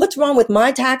 What's wrong with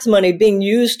my tax money being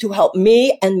used to help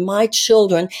me and my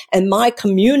children and my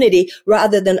community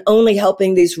rather than only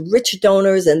helping these rich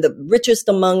donors and the richest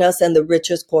among us and the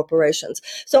richest corporations?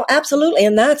 So absolutely.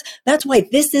 And that's why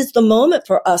this is the moment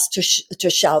for us to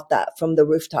shout that from the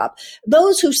rooftop.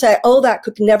 Those who say, oh, that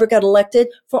could never get elected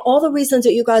for all the reasons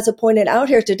that you guys have pointed out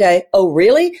here today. Oh,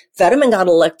 really? Fetterman got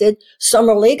elected.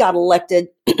 Summerlee got elected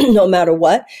no matter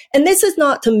what. And this is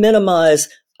not to minimize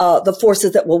the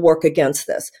forces that will work against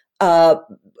this. And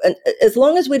as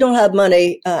long as we don't have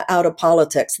money out of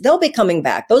politics, they'll be coming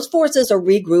back. Those forces are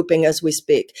regrouping as we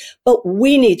speak. But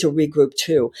we need to regroup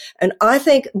too. And I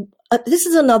think this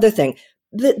is another thing.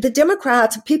 The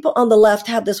Democrats, people on the left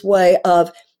have this way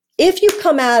of, if you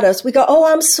come at us, we go,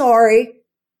 oh, I'm sorry.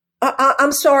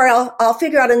 I'm sorry. I'll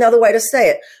figure out another way to say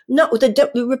it. No,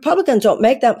 the Republicans don't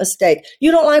make that mistake.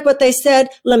 You don't like what they said?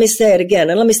 Let me say it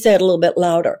again, and let me say it a little bit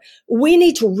louder. We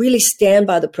need to really stand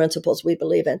by the principles we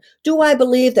believe in. Do I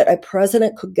believe that a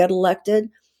president could get elected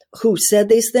who said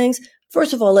these things?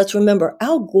 First of all, let's remember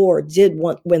Al Gore did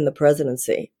win the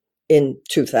presidency in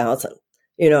 2000.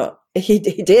 You know, he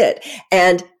did.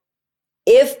 And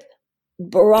if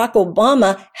Barack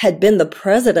Obama had been the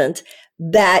president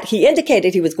that he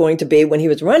indicated he was going to be when he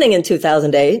was running in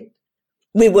 2008,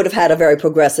 we would have had a very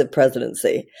progressive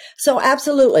presidency. So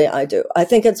absolutely, I do. I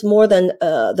think it's more than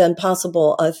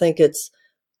possible. I think it's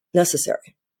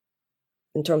necessary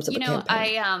in terms of a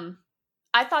campaign.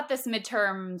 I thought this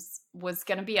midterms was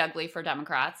going to be ugly for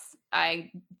Democrats.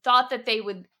 I thought that they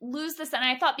would lose this. And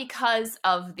I thought because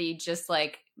of the just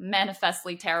like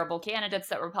manifestly terrible candidates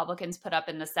that Republicans put up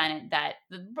in the Senate, that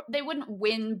they wouldn't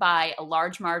win by a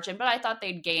large margin, but I thought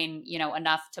they'd gain,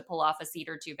 enough to pull off a seat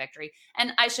or two victory.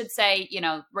 And I should say,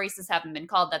 races haven't been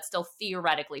called. That's still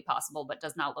theoretically possible, but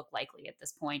does not look likely at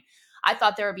this point. I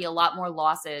thought there would be a lot more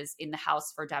losses in the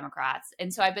House for Democrats.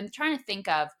 And so I've been trying to think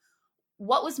of,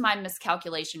 what was my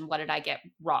miscalculation? What did I get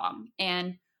wrong?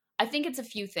 And I think it's a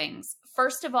few things.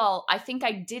 First of all, I think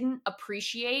I didn't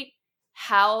appreciate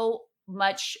how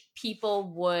much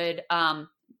people would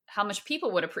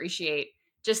appreciate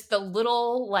just the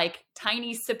little like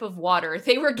tiny sip of water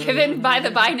they were given by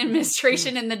the Biden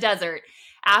administration in the desert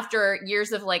after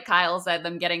years of, like Kyle said,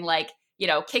 them getting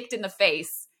kicked in the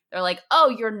face. They're like,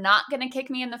 oh, you're not going to kick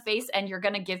me in the face and you're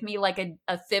going to give me like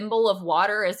a thimble of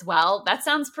water as well? That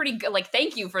sounds pretty good. Like,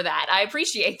 thank you for that. I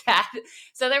appreciate that.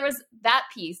 So there was that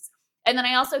piece. And then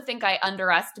I also think I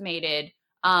underestimated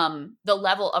the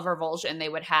level of revulsion they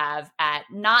would have at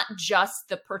not just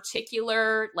the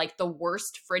particular, like the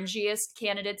worst, fringiest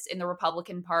candidates in the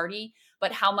Republican Party,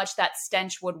 but how much that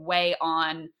stench would weigh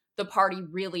on the party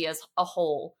really as a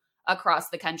whole across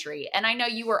the country. And I know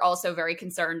you were also very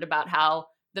concerned about how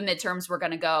the midterms were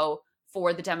going to go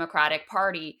for the Democratic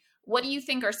Party. What do you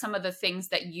think are some of the things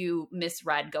that you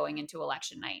misread going into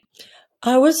election night?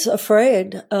 I was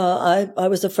afraid. I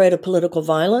was afraid of political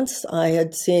violence. I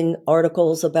had seen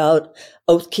articles about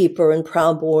Oath Keeper and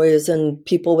Proud Boys and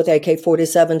people with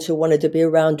AK-47s who wanted to be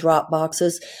around drop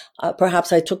boxes.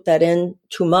 Perhaps I took that in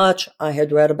too much. I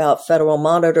had read about federal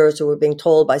monitors who were being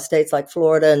told by states like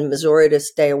Florida and Missouri to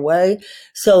stay away.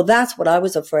 So that's what I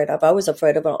was afraid of. I was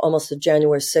afraid of almost a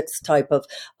January 6th type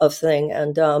of thing.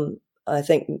 And I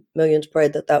think millions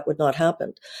prayed that would not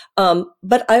happen.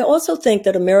 But I also think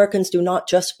that Americans do not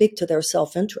just speak to their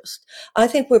self-interest. I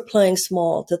think we're playing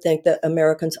small to think that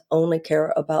Americans only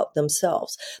care about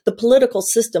themselves. The political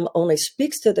system only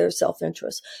speaks to their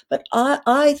self-interest. But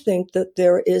I think that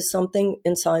there is something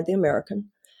inside the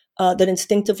American that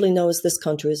instinctively knows this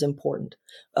country is important.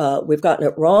 We've gotten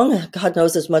it wrong. God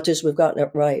knows as much as we've gotten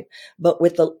it right. But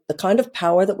with the kind of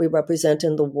power that we represent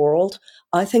in the world,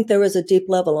 I think there is a deep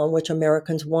level on which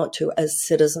Americans want to, as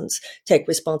citizens, take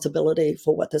responsibility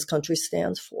for what this country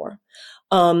stands for.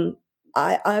 When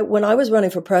I was running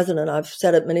for president, I've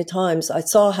said it many times, I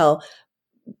saw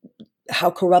how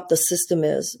corrupt the system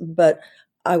is, but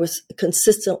I was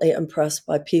consistently impressed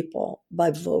by people,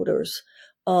 by voters.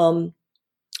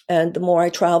 And the more I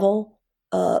travel,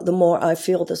 the more I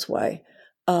feel this way.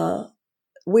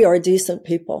 we are decent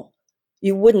people.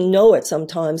 You wouldn't know it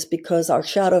sometimes because our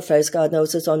shadow face, God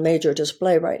knows, is on major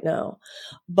display right now.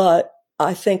 But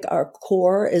I think our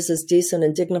core is as decent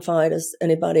and dignified as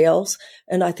anybody else.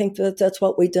 And I think that that's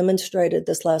what we demonstrated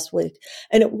this last week.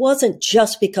 And it wasn't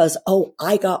just because, oh,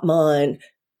 I got mine.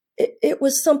 It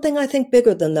was something, I think,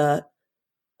 bigger than that.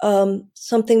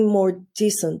 Something more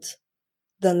decent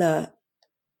than that.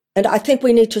 And I think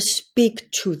we need to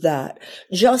speak to that.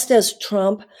 Just as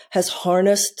Trump has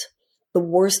harnessed the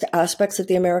worst aspects of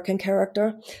the American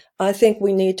character, I think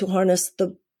we need to harness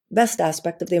the best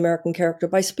aspect of the American character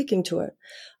by speaking to it.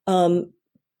 The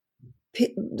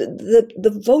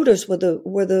voters were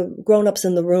the grown-ups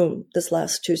in the room this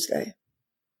last Tuesday.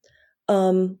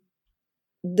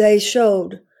 They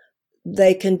showed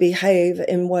they can behave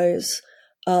in ways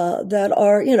that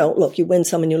are, look, you win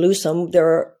some and you lose some. There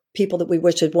are people that we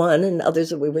wish had won and others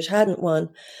that we wish hadn't won,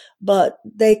 but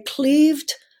they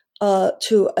cleaved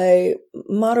to a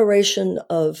moderation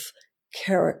of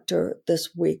character this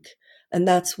week. And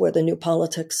that's where the new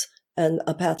politics and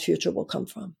a path future will come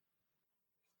from.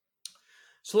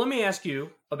 So let me ask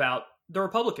you about the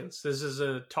Republicans. This is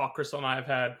a talk Crystal and I have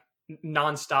had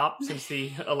nonstop since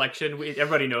the election.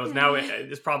 Everybody knows now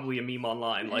it's probably a meme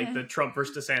online, like the Trump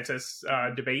versus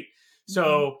DeSantis debate.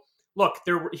 So look,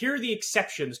 here are the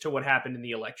exceptions to what happened in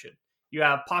the election. You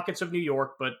have pockets of New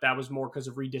York, but that was more because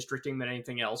of redistricting than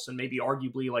anything else. And maybe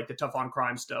arguably like the tough on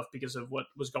crime stuff because of what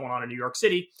was going on in New York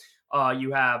City.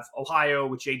 You have Ohio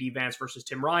with J.D. Vance versus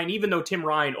Tim Ryan, even though Tim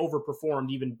Ryan overperformed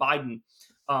even Biden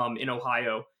in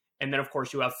Ohio. And then, of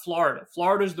course, you have Florida.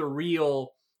 Florida's the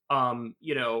real,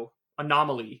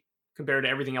 anomaly compared to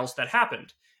everything else that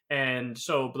happened. And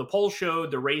so the polls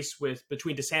showed the race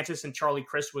between DeSantis and Charlie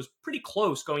Crist was pretty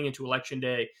close going into Election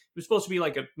Day. It was supposed to be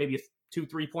like maybe a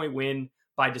 2-3 point win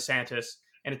by DeSantis,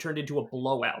 and it turned into a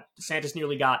blowout. DeSantis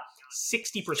nearly got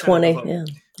 60% of the vote.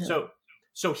 Yeah.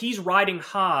 So he's riding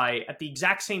high at the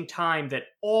exact same time that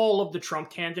all of the Trump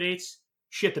candidates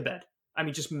shit the bed. I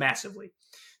mean, just massively.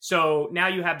 So now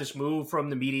you have this move from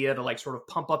the media to like sort of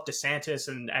pump up DeSantis.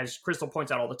 And as Crystal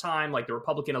points out all the time, like the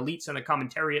Republican elites and the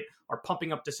commentariat are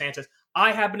pumping up DeSantis.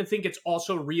 I happen to think it's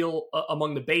also real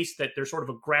among the base that there's sort of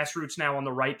a grassroots now on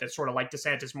the right that sort of like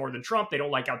DeSantis more than Trump. They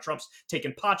don't like how Trump's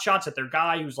taking pot shots at their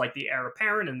guy who's like the heir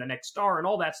apparent and the next star and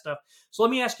all that stuff. So let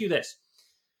me ask you this.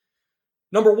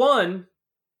 Number one,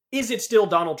 is it still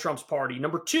Donald Trump's party?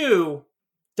 Number two,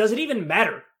 does it even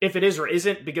matter if it is or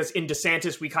isn't? Because in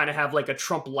DeSantis, we kind of have like a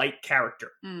Trump-like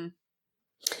character.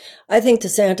 I think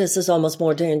DeSantis is almost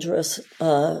more dangerous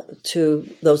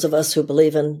to those of us who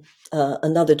believe in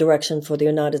another direction for the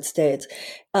United States.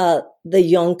 The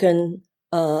Youngkin,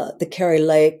 the Kerry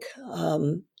Lake,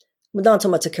 not so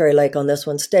much a Kerry Lake on this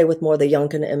one, stay with more the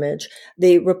Youngkin image.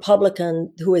 The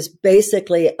Republican who is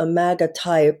basically a MAGA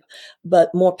type, but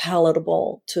more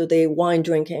palatable to the wine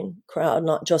drinking crowd,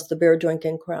 not just the beer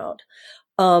drinking crowd.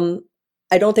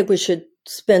 I don't think we should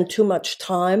spend too much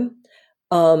time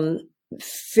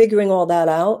figuring all that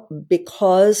out,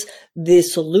 because the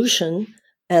solution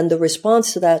and the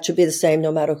response to that should be the same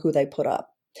no matter who they put up.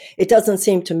 It doesn't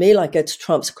seem to me like it's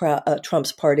Trump's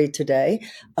party today,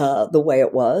 the way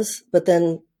it was. But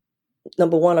then,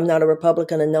 number one, I'm not a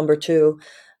Republican. And number two,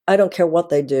 I don't care what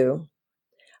they do.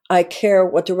 I care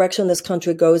what direction this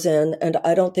country goes in. And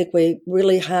I don't think we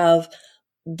really have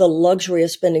the luxury of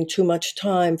spending too much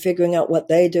time figuring out what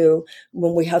they do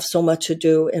when we have so much to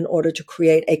do in order to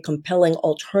create a compelling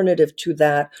alternative to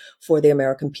that for the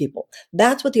American people.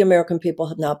 That's what the American people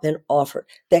have not been offered.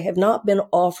 They have not been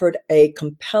offered a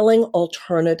compelling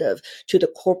alternative to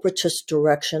the corporatist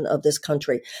direction of this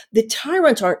country. The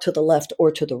tyrants aren't to the left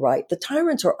or to the right. The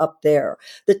tyrants are up there.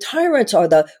 The tyrants are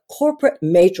the corporate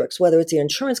matrix, whether it's the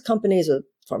insurance companies or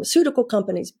pharmaceutical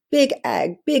companies, big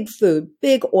ag, big food,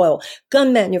 big oil,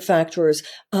 gun manufacturers,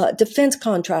 defense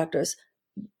contractors,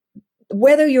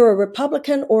 whether you're a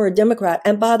Republican or a Democrat.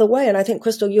 And by the way, and I think,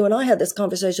 Crystal, you and I had this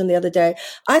conversation the other day,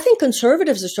 I think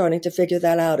conservatives are starting to figure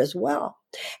that out as well.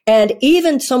 And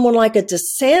even someone like a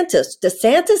DeSantis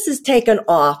is taken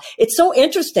off. It's so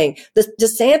interesting. The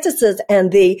DeSantis's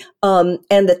and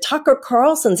the Tucker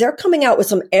Carlsons, they're coming out with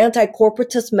some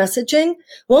anti-corporatist messaging.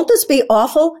 Won't this be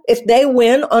awful if they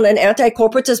win on an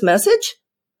anti-corporatist message?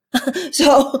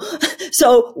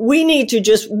 So we need to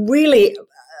just really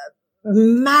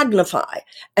magnify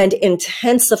and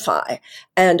intensify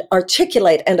and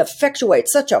articulate and effectuate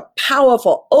such a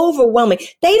powerful, overwhelming.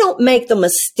 They don't make the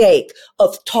mistake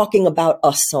of talking about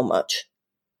us so much.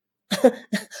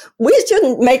 We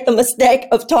shouldn't make the mistake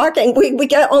of talking. We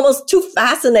get almost too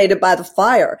fascinated by the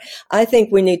fire. I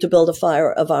think we need to build a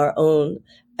fire of our own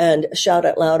and shout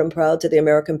it loud and proud to the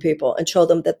American people and show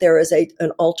them that there is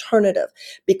an alternative.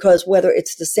 Because whether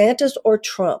it's DeSantis or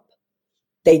Trump,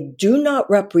 they do not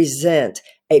represent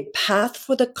a path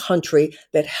for the country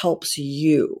that helps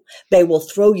you. They will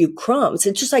throw you crumbs.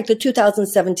 It's just like the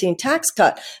 2017 tax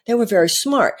cut. They were very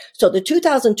smart. So the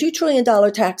 $2 trillion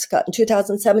tax cut in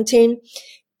 2017,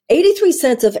 83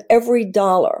 cents of every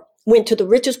dollar went to the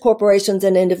richest corporations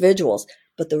and individuals,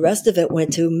 but the rest of it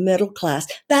went to middle class.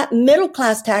 That middle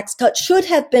class tax cut should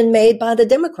have been made by the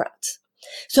Democrats.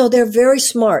 So they're very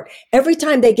smart. Every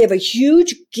time they give a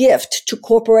huge gift to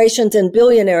corporations and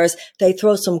billionaires, they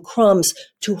throw some crumbs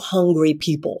to hungry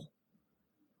people.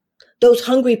 Those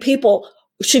hungry people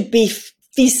should be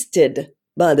feasted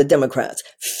by the Democrats,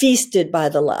 feasted by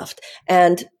the left.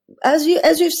 And as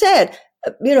you've said,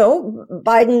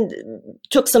 Biden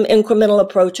took some incremental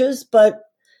approaches, but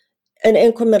an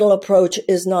incremental approach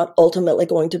is not ultimately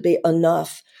going to be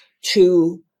enough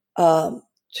to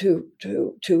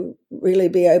really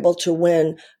be able to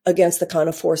win against the kind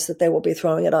of force that they will be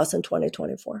throwing at us in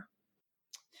 2024.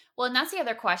 Well, and that's the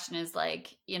other question is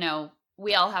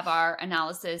we all have our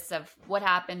analysis of what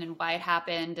happened and why it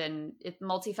happened, and it's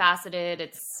multifaceted.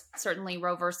 It's certainly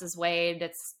Roe versus Wade.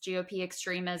 It's GOP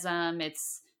extremism.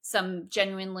 It's some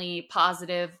genuinely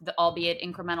positive, albeit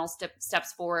incremental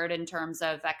steps forward in terms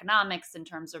of economics, in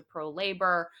terms of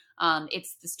pro-labor.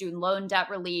 It's the student loan debt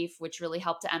relief, which really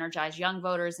helped to energize young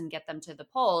voters and get them to the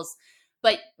polls.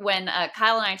 But when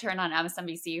Kyle and I turned on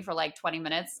MSNBC for like 20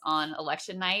 minutes on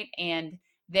election night, and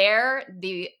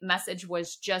the message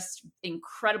was just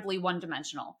incredibly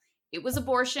one-dimensional. It was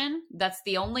abortion. That's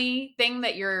the only thing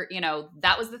that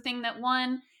that was the thing that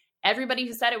won. Everybody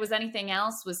who said it was anything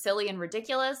else was silly and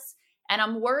ridiculous. And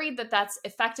I'm worried that that's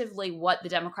effectively what the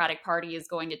Democratic Party is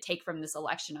going to take from this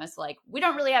election. It's like, we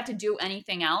don't really have to do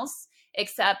anything else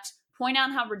except point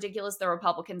out how ridiculous the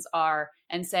Republicans are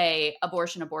and say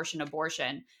abortion, abortion,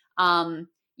 abortion.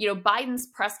 Biden's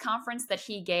press conference that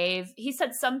he gave, he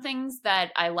said some things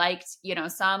that I liked.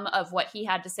 Some of what he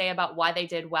had to say about why they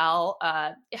did well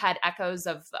had echoes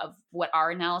of what our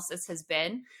analysis has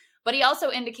been. But he also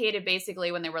indicated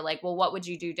basically when they were like, well, what would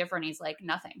you do different? He's like,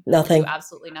 nothing. Nothing.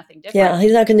 Absolutely nothing different. Yeah,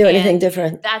 he's not going to do anything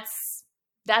different.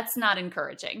 That's not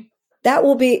encouraging.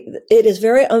 It is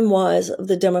very unwise of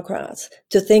the Democrats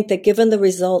to think that given the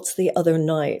results the other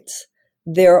night,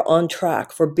 they're on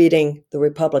track for beating the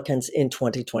Republicans in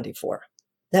 2024.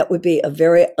 That would be a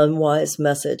very unwise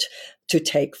message to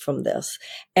take from this.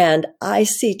 And I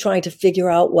see trying to figure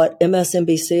out what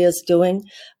MSNBC is doing.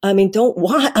 That's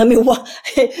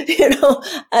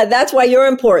why you're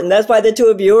important. That's why the two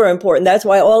of you are important. That's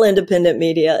why all independent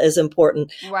media is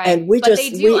important. Right. And they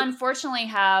do unfortunately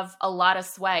have a lot of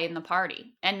sway in the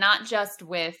party, and not just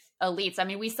with elites. I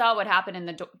mean, we saw what happened in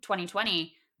the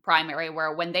 2020 primary,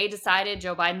 where when they decided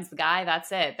Joe Biden's the guy,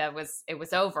 that's it. It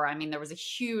was over. I mean, there was a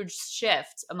huge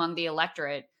shift among the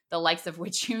electorate, the likes of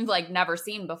which you've never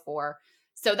seen before.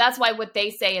 So that's why what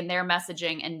they say in their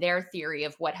messaging and their theory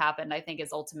of what happened, I think,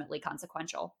 is ultimately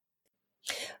consequential.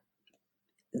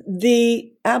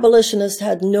 The abolitionists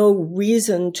had no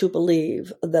reason to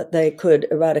believe that they could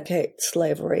eradicate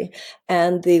slavery,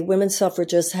 and the women's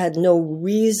suffragists had no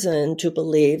reason to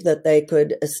believe that they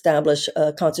could establish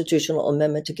a constitutional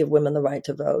amendment to give women the right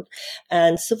to vote.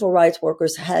 And civil rights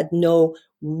workers had no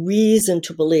reason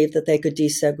to believe that they could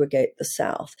desegregate the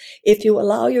South. If you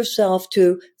allow yourself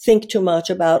to think too much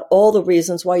about all the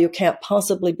reasons why you can't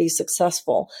possibly be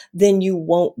successful, then you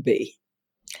won't be.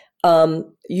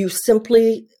 You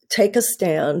simply take a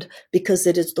stand because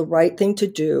it is the right thing to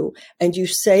do. And you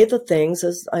say the things,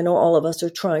 as I know all of us are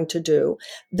trying to do,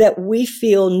 that we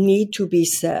feel need to be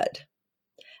said.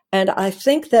 And I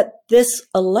think that this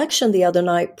election the other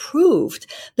night proved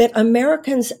that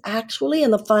Americans actually,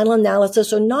 in the final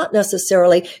analysis, are not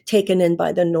necessarily taken in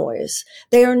by the noise.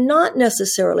 They are not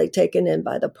necessarily taken in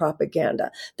by the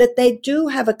propaganda, that they do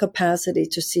have a capacity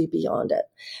to see beyond it.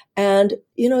 And,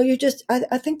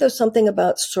 I think there's something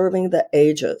about serving the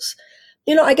ages.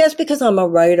 I guess because I'm a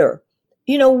writer,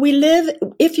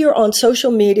 if you're on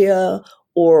social media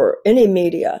or any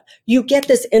media, you get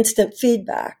this instant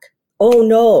feedback. Oh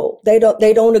no, they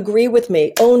don't agree with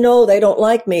me. Oh no, they don't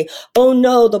like me. Oh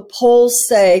no, the polls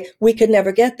say we could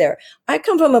never get there. I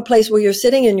come from a place where you're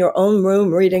sitting in your own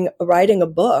room writing a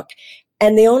book,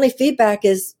 and the only feedback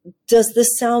is, does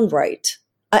this sound right?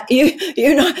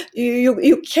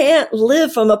 You can't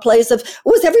live from a place of,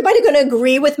 was everybody going to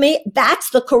agree with me? That's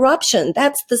the corruption.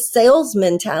 That's the sales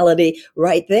mentality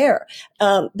right there.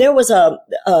 There was a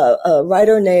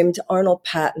writer named Arnold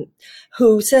Patton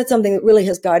who said something that really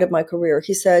has guided my career.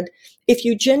 He said, if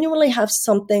you genuinely have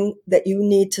something that you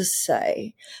need to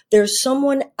say, there's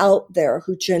someone out there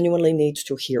who genuinely needs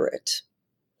to hear it.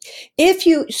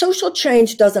 Social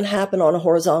change doesn't happen on a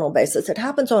horizontal basis. It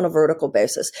happens on a vertical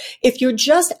basis. If you're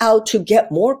just out to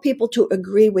get more people to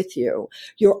agree with you,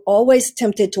 you're always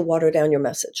tempted to water down your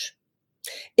message.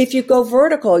 If you go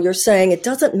vertical, you're saying it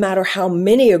doesn't matter how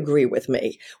many agree with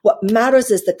me. What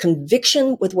matters is the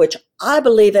conviction with which I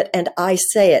believe it and I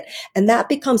say it. And that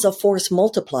becomes a force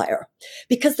multiplier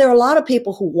because there are a lot of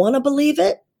people who want to believe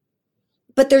it,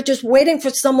 but they're just waiting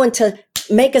for someone to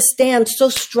make a stand so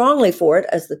strongly for it,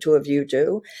 as the two of you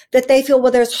do, that they feel,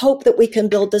 well, there's hope that we can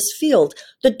build this field.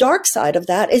 The dark side of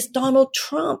that is Donald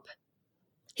Trump.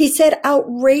 He said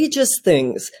outrageous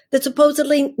things that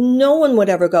supposedly no one would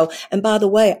ever go. And by the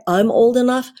way, I'm old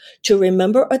enough to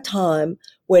remember a time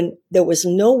when there was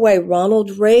no way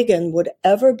Ronald Reagan would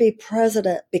ever be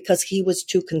president because he was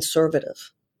too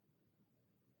conservative.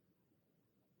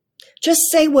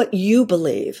 Just say what you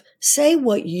believe. Say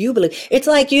what you believe. It's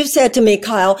like you've said to me,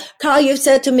 Kyle. Kyle, you've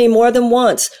said to me more than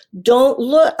once, don't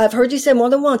look. I've heard you say more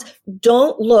than once,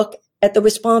 don't look at the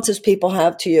responses people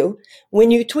have to you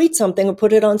when you tweet something or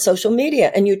put it on social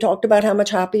media. And you talked about how much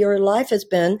happier your life has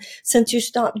been since you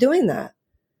stopped doing that.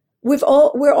 We're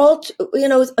all,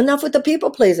 enough with the people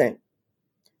pleasing.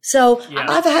 So I'm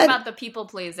not talking about the people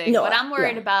pleasing. What I'm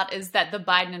worried about is that the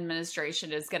Biden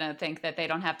administration is going to think that they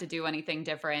don't have to do anything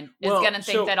different. It's going to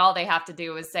think that all they have to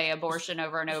do is say abortion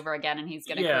over and over again, and he's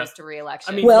going to cruise to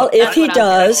re-election. If he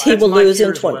does, he will lose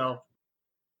in 20.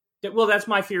 Well, that's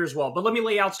my fear as well. But let me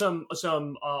lay out some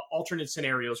alternate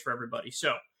scenarios for everybody.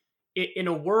 So in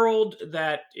a world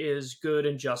that is good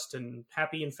and just and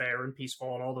happy and fair and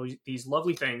peaceful and all these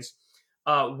lovely things,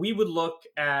 we would look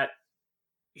at,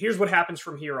 here's what happens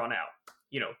from here on out.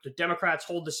 The Democrats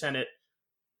hold the Senate.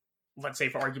 Let's say,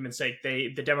 for argument's sake,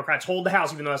 the Democrats hold the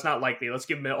House, even though that's not likely. Let's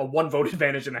give them a one vote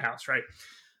advantage in the House, right?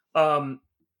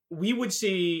 We would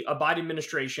see a Biden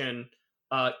administration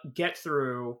get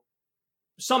through,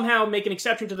 somehow make an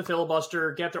exception to the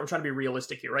filibuster, get there. I'm trying to be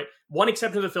realistic here, right? One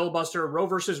exception to the filibuster, Roe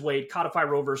versus Wade, codify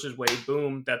Roe versus Wade,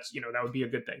 boom, that would be a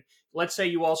good thing. Let's say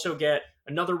you also get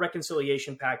another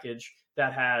reconciliation package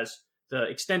that has the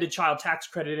extended child tax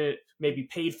credit in it, maybe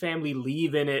paid family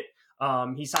leave in it.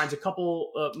 He signs a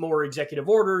couple more executive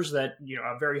orders that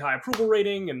have very high approval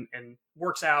rating and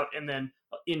works out. And then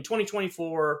in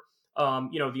 2024,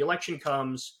 the election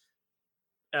comes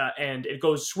and it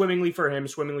goes swimmingly for him,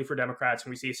 swimmingly for Democrats, and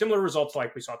we see similar results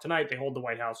like we saw tonight. They hold the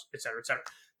White House, et cetera, et cetera.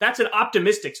 That's an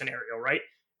optimistic scenario, right?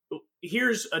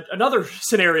 Here's another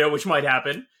scenario which might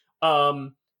happen.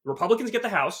 Republicans get the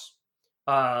House.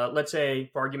 Let's say,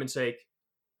 for argument's sake,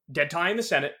 dead tie in the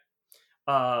Senate.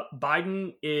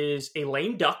 Biden is a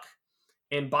lame duck,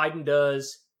 and Biden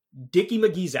does Dickie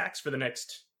McGee's acts for the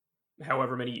next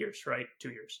however many years, right? 2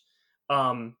 years.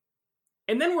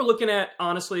 And then we're looking at,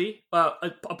 honestly,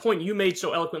 a point you made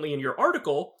so eloquently in your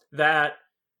article that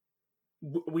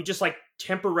we just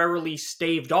temporarily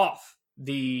staved off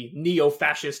the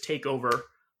neo-fascist takeover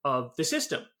of the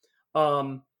system.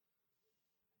 How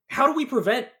do we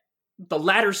prevent the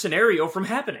latter scenario from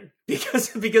happening? Because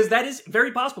that is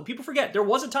very possible. People forget there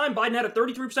was a time Biden had a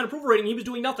 33% approval rating. He was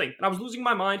doing nothing. And I was losing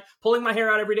my mind, pulling my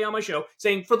hair out every day on my show,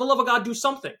 saying, for the love of God, do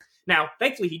something. Now,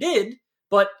 thankfully he did,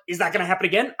 but is that going to happen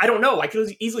again? I don't know. I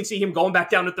could easily see him going back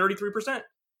down to 33%.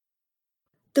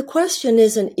 The question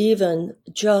isn't even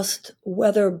just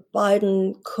whether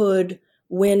Biden could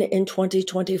win in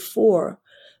 2024.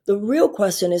 The real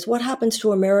question is what happens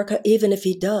to America even if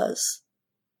he does?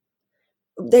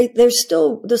 There's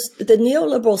still the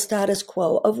neoliberal status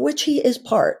quo, of which he is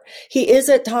part. He is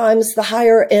at times the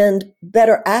higher end,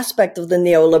 better aspect of the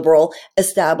neoliberal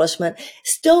establishment,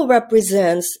 still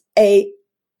represents a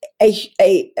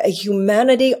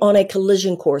humanity on a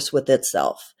collision course with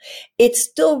itself. It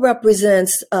still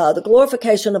represents the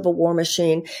glorification of a war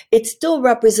machine. It still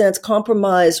represents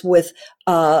compromise with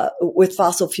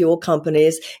fossil fuel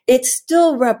companies. It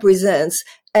still represents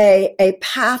a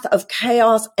path of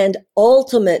chaos and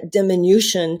ultimate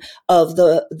diminution of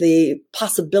the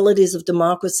possibilities of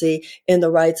democracy in the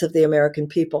rights of the American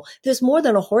people. There's more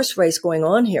than a horse race going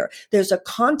on here. There's a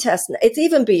contest. It's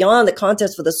even beyond the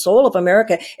contest for the soul of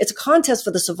America. It's a contest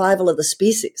for the survival of the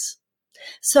species.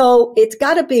 So it's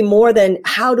got to be more than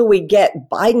how do we get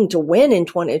Biden to win in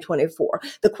 2024?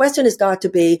 The question has got to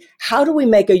be, how do we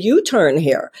make a U-turn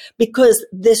here? Because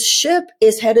this ship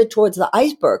is headed towards the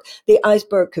iceberg. The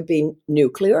iceberg could be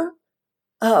nuclear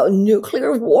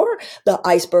war. The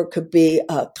iceberg could be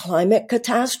a climate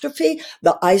catastrophe.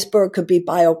 The iceberg could be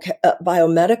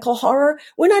biomedical horror.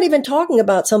 We're not even talking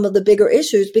about some of the bigger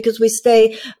issues because we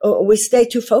stay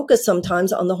too focused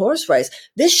sometimes on the horse race.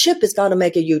 This ship has got to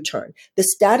make a U-turn. The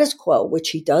status quo, which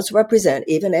he does represent,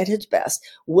 even at his best,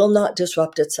 will not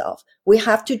disrupt itself. We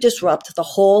have to disrupt the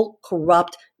whole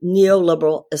corrupt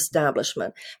neoliberal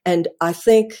establishment. And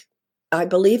I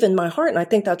believe in my heart, and I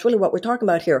think that's really what we're talking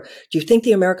about here. Do you think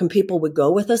the American people would go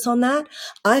with us on that?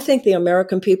 I think the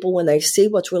American people, when they see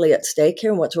what's really at stake here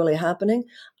and what's really happening,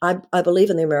 I believe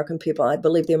in the American people. I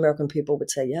believe the American people would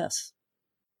say yes.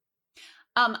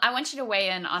 I want you to weigh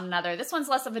in on another. This one's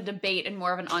less of a debate and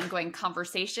more of an ongoing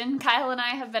conversation Kyle and I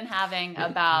have been having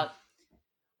about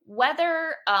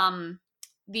whether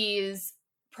these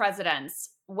presidents,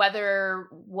 whether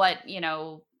what,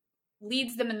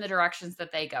 leads them in the directions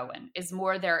that they go in is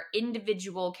more their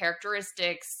individual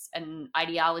characteristics and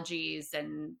ideologies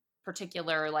and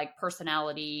particular like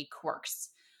personality quirks,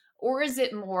 or is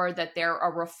it more that they're a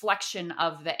reflection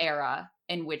of the era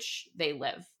in which they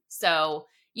live? So,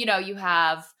 you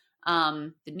have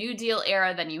the New Deal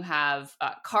era, then you have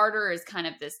Carter is kind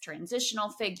of this transitional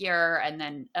figure, and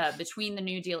then between the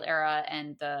New Deal era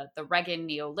and the Reagan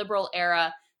neoliberal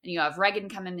era, then you have Reagan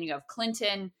come in, then you have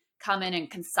Clinton come in and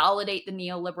consolidate the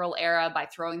neoliberal era by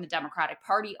throwing the Democratic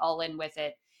Party all in with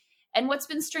it. And what's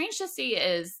been strange to see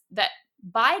is that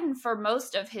Biden, for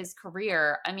most of his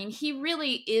career, I mean, he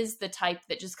really is the type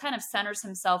that just kind of centers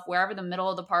himself wherever the middle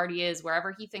of the party is,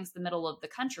 wherever he thinks the middle of the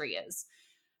country is.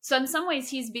 So in some ways,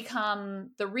 he's become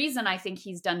the reason I think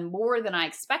he's done more than I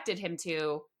expected him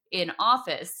to in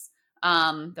office,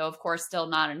 though, of course, still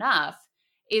not enough,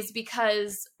 is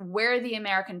because where the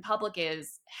American public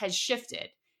has shifted.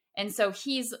 And so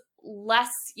he's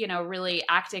less, really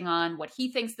acting on what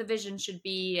he thinks the vision should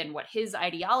be and what his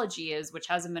ideology is, which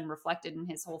hasn't been reflected in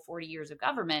his whole 40 years of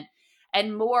government,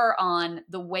 and more on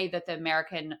the way that the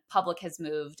American public has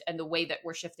moved and the way that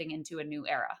we're shifting into a new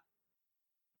era.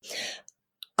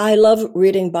 I love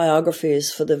reading biographies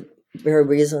for the very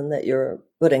reason that you're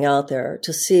putting out there,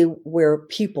 to see where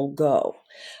people go.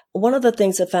 One of the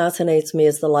things that fascinates me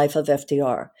is the life of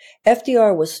FDR.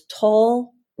 FDR was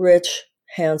tall, rich,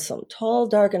 handsome, tall,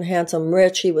 dark, and handsome,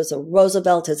 rich. He was a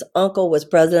Roosevelt. His uncle was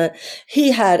president.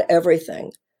 He had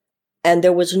everything. And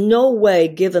there was no way,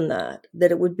 given that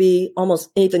it would be almost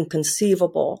even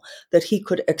conceivable that he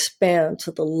could expand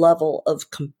to the level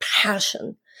of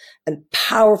compassion and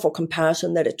powerful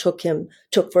compassion that it took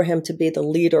for him to be the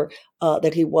leader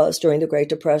that he was during the Great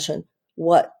Depression.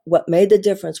 What made the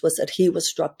difference was that he was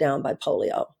struck down by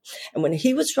polio. And when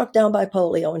he was struck down by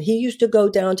polio, and he used to go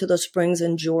down to the springs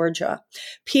in Georgia,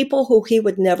 people who he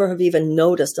would never have even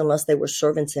noticed unless they were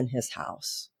servants in his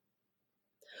house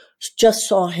just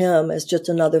saw him as just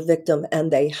another victim, and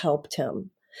they helped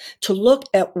him. To look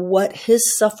at what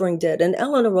his suffering did, and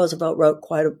Eleanor Roosevelt wrote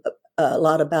quite a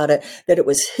lot about it, that it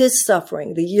was his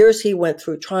suffering, the years he went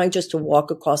through trying just to walk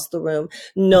across the room,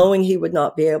 knowing he would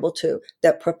not be able to,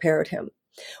 that prepared him.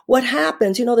 What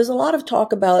happens, there's a lot of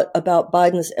talk about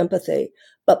Biden's empathy,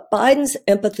 but Biden's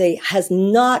empathy has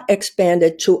not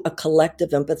expanded to a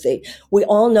collective empathy. We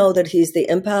all know that he's the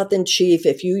empath in chief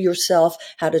if you yourself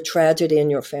had a tragedy in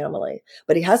your family.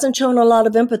 But he hasn't shown a lot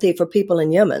of empathy for people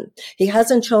in Yemen. He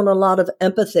hasn't shown a lot of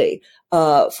empathy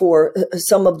for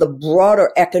some of the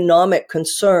broader economic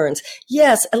concerns.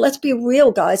 Yes, and let's be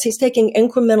real, guys. He's taking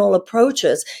incremental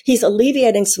approaches. He's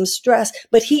alleviating some stress,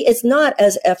 but he is not,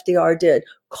 as FDR did,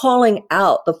 calling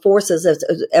out the forces, as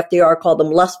FDR called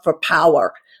them, lust for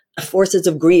power, forces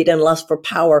of greed and lust for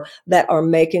power that are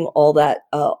making all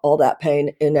that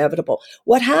pain inevitable.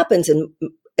 What happens,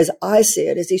 as I see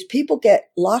it, is these people get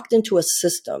locked into a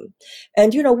system.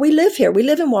 And, we live here. We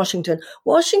live in Washington.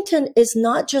 Washington is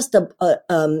not just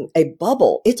a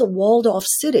bubble. It's a walled off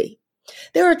city.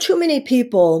 There are too many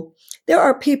people. There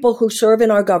are people who serve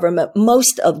in our government,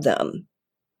 most of them.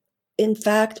 In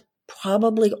fact,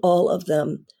 probably all of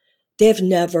them, they've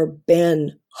never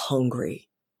been hungry.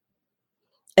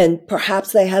 And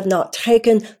perhaps they have not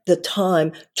taken the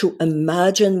time to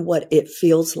imagine what it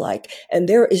feels like. And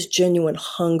there is genuine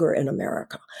hunger in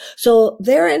America. So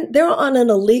they're on an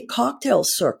elite cocktail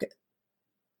circuit.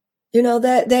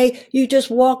 You just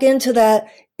walk into that.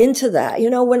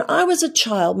 When I was a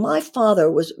child, my father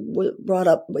was brought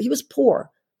up, he was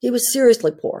poor. He was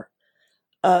seriously poor.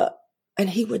 And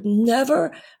he would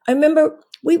never, I remember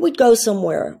we would go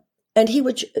somewhere And he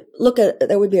would look at,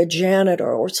 there would be a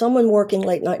janitor or someone working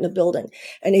late night in a building.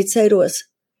 And he'd say to us,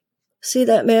 see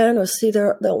that man or see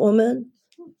that woman?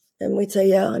 And we'd say,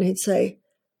 yeah. And he'd say,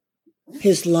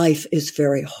 his life is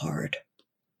very hard.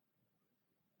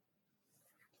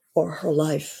 Or her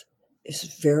life is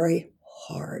very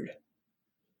hard.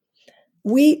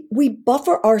 We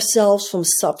buffer ourselves from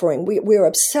suffering. We're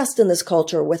obsessed in this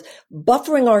culture with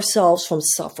buffering ourselves from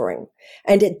suffering,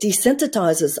 and it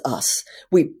desensitizes us.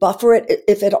 We buffer it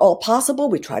if at all possible.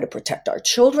 We try to protect our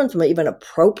children from even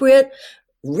appropriate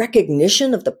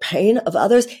recognition of the pain of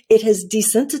others. It has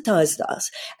desensitized us.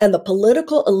 And the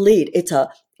political elite, it's a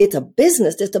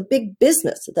business. It's a big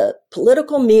business. The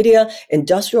political media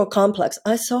industrial complex.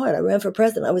 I saw it. I ran for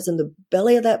president. I was in the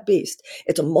belly of that beast.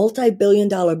 It's a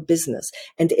multi-billion-dollar business,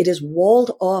 and it is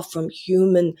walled off from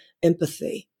human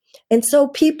empathy. And so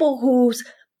people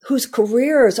whose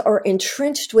careers are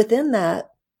entrenched within that,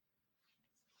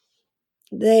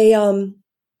 there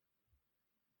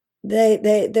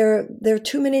are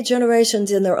too many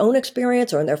generations in their own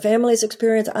experience or in their family's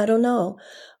experience, I don't know,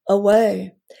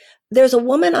 away. There's a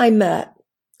woman I met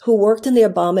who worked in the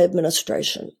Obama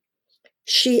administration.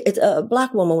 It's a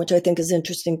Black woman, which I think is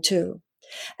interesting too.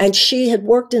 And she had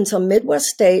worked in some Midwest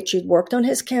state. She'd worked on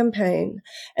his campaign,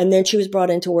 and then she was brought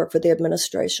in to work for the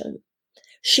administration.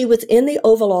 She was in the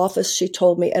Oval Office, she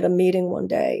told me, at a meeting one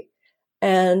day,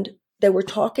 and they were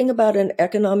talking about an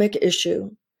economic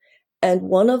issue. And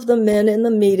one of the men in the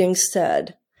meeting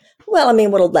said, well, I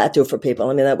mean, what'll that do for people?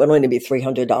 I mean, that would only be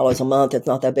 $300 a month. It's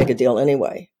not that big a deal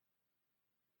anyway.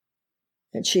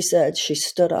 And she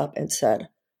stood up and said,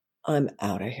 I'm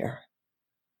out of here.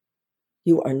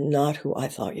 You are not who I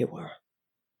thought you were.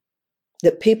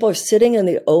 That people are sitting in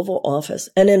the Oval Office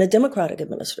and in a Democratic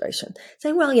administration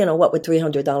saying, well, you know, what would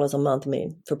 $300 a month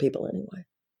mean for people anyway?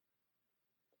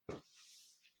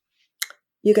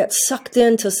 You get sucked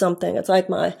into something. It's like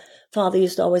my father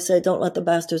used to always say, don't let the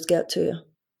bastards get to you.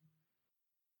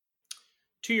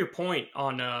 To your point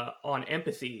on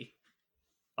empathy,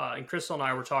 and Crystal and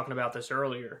I were talking about this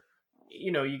earlier,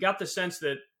 you know, you got the sense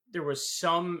that there was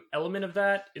some element of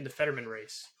that in the Fetterman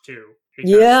race too.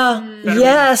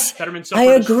 Yes, Fetterman I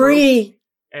agree.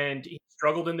 And he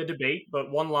struggled in the debate,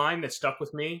 but one line that stuck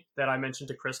with me that I mentioned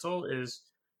to Crystal is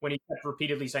when he kept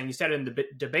repeatedly saying, he said it in the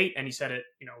debate and he said it,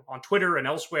 you know, on Twitter and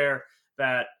elsewhere,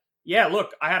 that, yeah,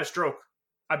 look, I had a stroke.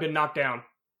 I've been knocked down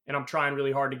and I'm trying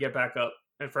really hard to get back up.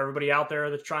 And for everybody out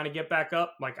there that's trying to get back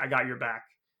up, like, I got your back.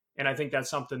 And I think that's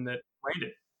something that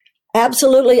landed.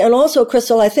 Absolutely. And also,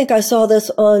 Crystal, I think I saw this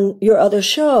on your other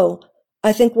show.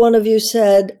 I think one of you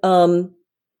said,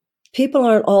 people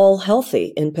aren't all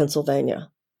healthy in Pennsylvania.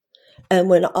 And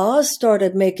when Oz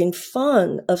started making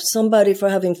fun of somebody for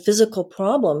having physical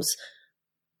problems,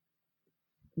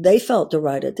 they felt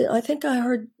derided. I think I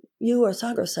heard you or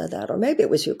Sagar said that, or maybe it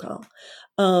was you, Carl.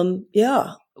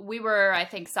 Yeah. We were, I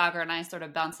think Sagar and I sort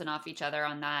of bouncing off each other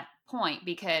on that point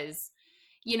because,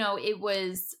 you know, it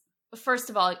was, first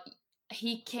of all,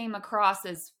 he came across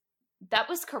as, that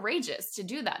was courageous to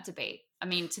do that debate. I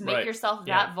mean, to make yourself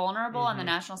that vulnerable on the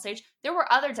national stage. There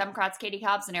were other Democrats, Katie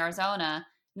Hobbs in Arizona,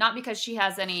 not because she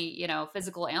has any, you know,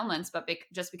 physical ailments, but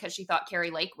just because she thought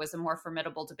Carrie Lake was a more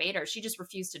formidable debater. She just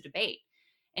refused to debate.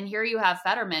 And here you have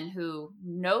Fetterman, who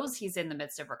knows he's in the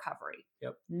midst of recovery,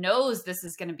 knows this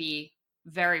is going to be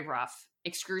very rough,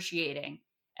 excruciating,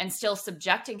 and still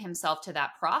subjecting himself to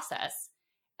that process.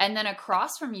 And then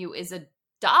across from you is a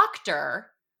doctor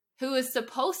who is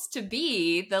supposed to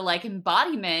be the like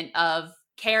embodiment of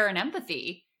care and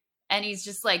empathy. And he's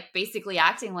just like basically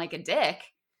acting like a dick.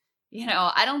 You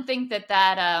know, I don't think that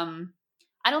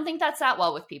I don't think that sat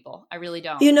well with people. I really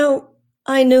don't. You know,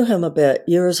 I knew him a bit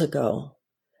years ago.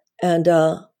 And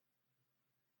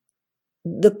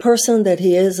the person that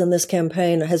he is in this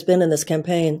campaign, has been in this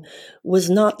campaign, was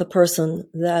not the person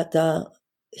that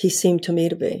he seemed to me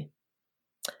to be.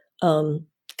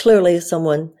 Clearly,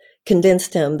 someone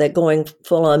convinced him that going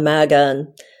full on MAGA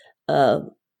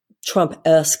and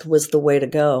Trump-esque was the way to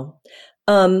go.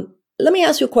 Let me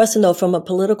ask you a question, though, from a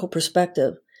political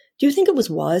perspective. Do you think it was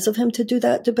wise of him to do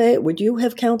that debate? Would you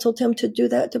have counseled him to do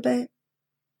that debate?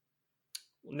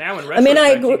 Now in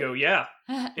retrospect, you go, yeah.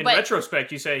 In but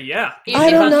retrospect, you say, yeah.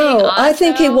 I don't know. I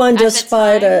think he won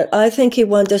despite it. I think he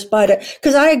won despite it.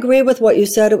 Because I agree with what you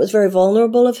said. It was very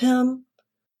vulnerable of him.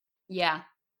 Yeah.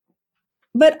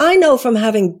 But I know from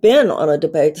having been on a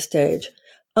debate stage,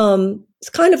 it's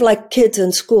kind of like kids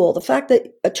in school. The fact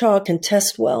that a child can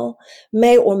test well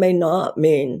may or may not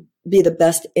be the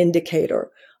best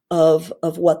indicator of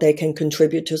what they can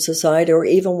contribute to society or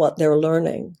even what they're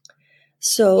learning.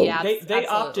 So Yeah, they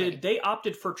absolutely.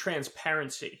 opted for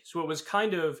transparency. So it was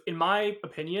kind of, in my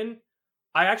opinion,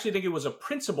 I actually think it was a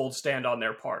principled stand on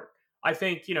their part. I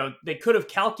think, they could have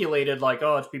calculated like,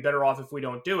 oh, it'd be better off if we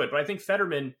don't do it. But I think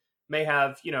Fetterman may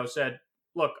have, said,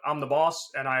 look, I'm the boss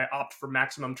and I opt for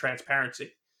maximum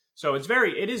transparency. So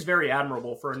it is very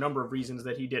admirable for a number of reasons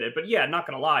that he did it. But yeah, not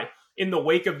going to lie. In the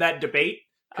wake of that debate,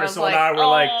 Crystal and I were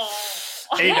like,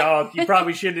 hey, dog, you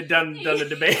probably shouldn't have done the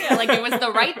debate. Yeah, like it was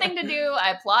the right thing to do.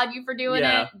 I applaud you for doing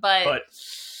it, but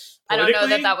I don't know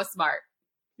that was smart.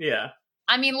 Yeah.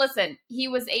 I mean, listen, he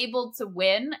was able to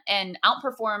win and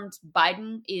outperformed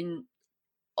Biden in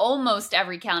almost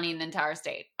every county in the entire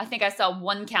state. I think I saw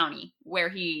one county where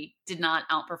he did not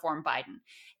outperform Biden.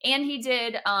 And he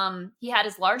had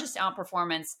his largest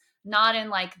outperformance, not in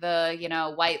like the,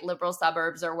 white liberal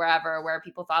suburbs or wherever, where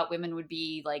people thought women would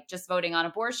be like just voting on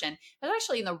abortion, but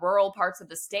actually in the rural parts of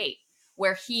the state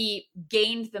where he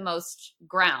gained the most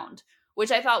ground,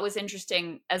 which I thought was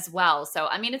interesting as well. So,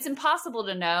 I mean, it's impossible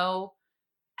to know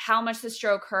how much the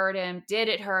stroke hurt him. Did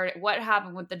it hurt? What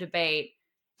happened with the debate?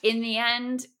 In the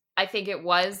end, I think it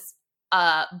was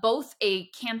both a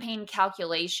campaign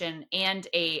calculation and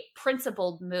a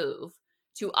principled move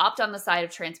to opt on the side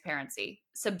of transparency,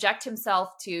 subject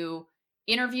himself to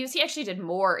interviews. He actually did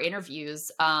more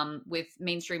interviews with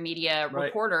mainstream media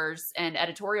reporters and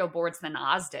editorial boards than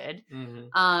Oz did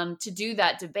to do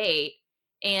that debate.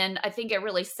 And I think it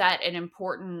really set an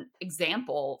important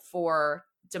example for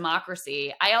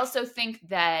democracy. I also think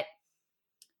that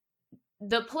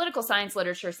the political science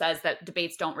literature says that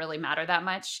debates don't really matter that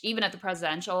much, even at the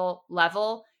presidential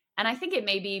level. And I think it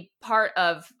may be part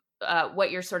of what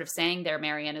you're sort of saying there,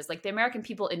 Marianne, is like the American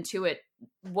people intuit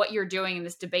what you're doing in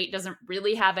this debate doesn't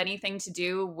really have anything to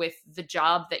do with the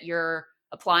job that you're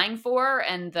applying for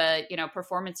and the,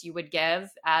 performance you would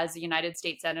give as a United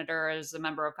States senator, as a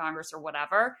member of Congress or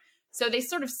whatever. So they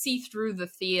sort of see through the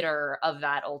theater of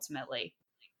that ultimately.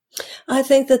 I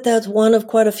think that that's one of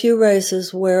quite a few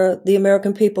races where the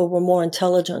American people were more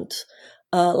intelligent.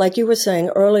 Like you were saying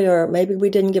earlier, maybe we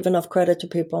didn't give enough credit to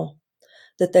people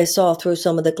that they saw through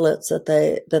some of the glitz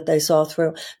that they saw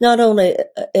through, not only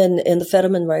in the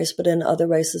Fetterman race, but in other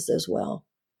races as well.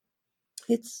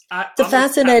 It's a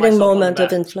fascinating moment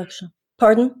of inflection.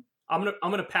 Pardon? I'm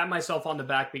gonna pat myself on the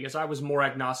back because I was more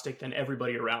agnostic than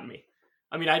everybody around me.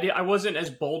 I mean, I wasn't as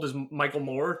bold as Michael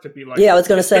Moore to be like, yeah, I was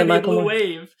going to say Michael Moore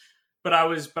wave, but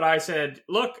I said,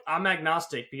 look, I'm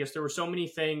agnostic because there were so many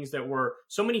things that were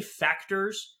so many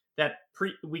factors that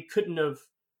we couldn't have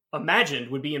imagined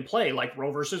would be in play, like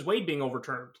Roe versus Wade being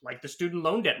overturned, like the student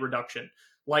loan debt reduction,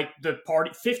 like the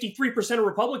party, 53% of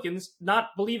Republicans not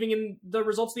believing in the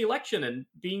results of the election and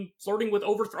flirting with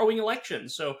overthrowing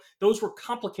elections. So those were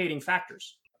complicating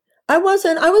factors. I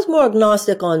was more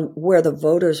agnostic on where the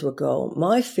voters would go.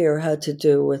 My fear had to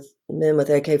do with men with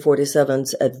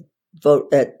AK-47s at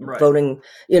voting,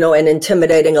 and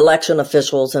intimidating election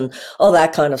officials and all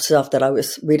that kind of stuff that I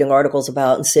was reading articles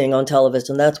about and seeing on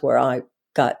television. That's where I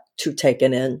got too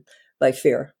taken in by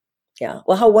fear. Yeah.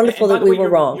 Well, how wonderful that we were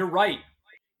wrong. You're right.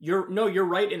 You're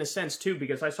right in a sense too,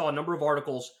 because I saw a number of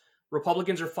articles.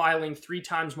 Republicans are filing 3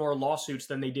 times more lawsuits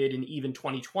than they did in even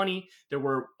 2020. There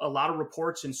were a lot of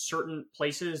reports in certain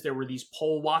places. There were these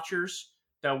poll watchers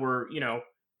that were,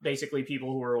 basically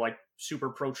people who were like super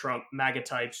pro-Trump MAGA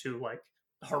types who like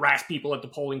harass people at the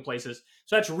polling places.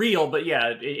 So that's real, but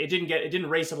yeah, it didn't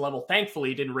raise to the level.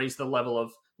 Thankfully, it didn't raise the level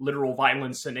of literal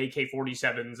violence and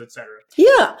AK-47s, etc.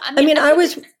 Yeah, I mean, I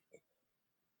was.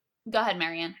 Go ahead,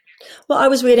 Marianne. Well, I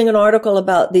was reading an article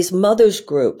about these mothers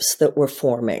groups that were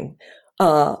forming.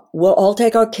 We'll all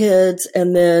take our kids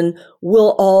and then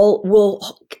we'll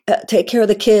take care of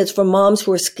the kids for moms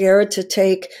who are scared to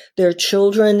take their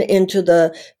children into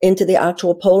the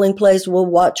actual polling place. We'll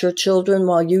watch your children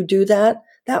while you do that.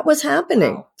 That was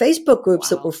happening. Wow. Facebook groups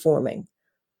that were forming.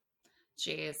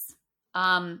 Jeez.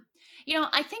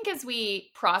 I think as we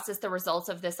process the results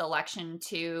of this election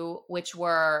too, which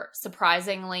were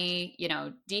surprisingly,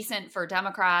 decent for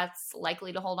Democrats,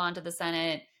 likely to hold on to the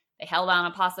Senate, they held on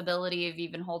a possibility of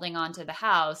even holding on to the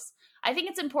House. I think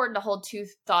it's important to hold 2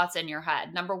 thoughts in your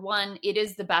head. Number one, it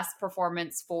is the best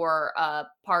performance for a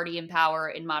party in power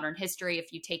in modern history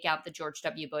if you take out the George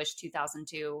W. Bush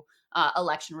 2002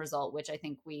 election result, which I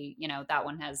think that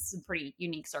one has some pretty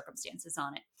unique circumstances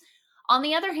on it. On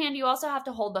the other hand, you also have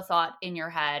to hold the thought in your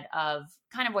head of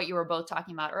kind of what you were both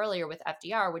talking about earlier with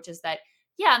FDR, which is that,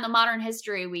 yeah, in the modern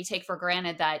history, we take for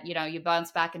granted that, you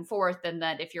bounce back and forth and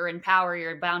that if you're in power,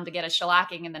 you're bound to get a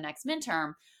shellacking in the next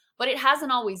midterm. But it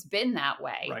hasn't always been that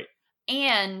way. Right.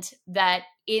 And that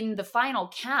in the final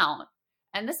count,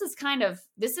 and this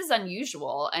is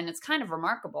unusual and it's kind of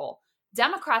remarkable,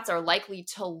 Democrats are likely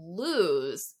to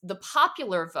lose the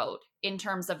popular vote in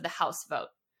terms of the House vote.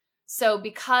 So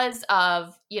because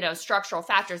of, structural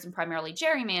factors and primarily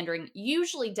gerrymandering,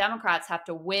 usually Democrats have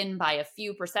to win by a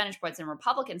few percentage points and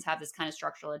Republicans have this kind of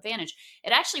structural advantage.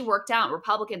 It actually worked out.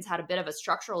 Republicans had a bit of a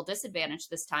structural disadvantage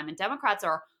this time, and Democrats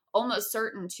are almost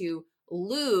certain to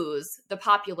lose the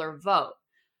popular vote.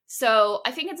 So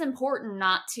I think it's important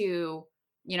not to,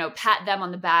 pat them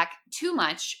on the back too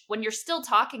much when you're still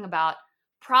talking about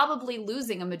probably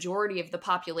losing a majority of the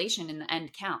population in the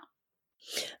end count.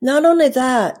 Not only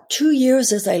that, 2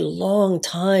 years is a long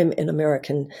time in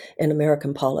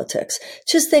American politics.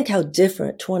 Just think how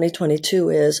different 2022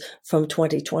 is from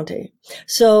 2020.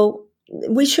 So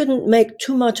we shouldn't make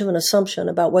too much of an assumption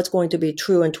about what's going to be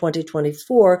true in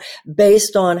 2024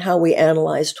 based on how we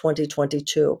analyze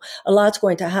 2022. A lot's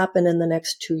going to happen in the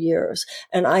next 2 years.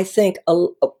 And I think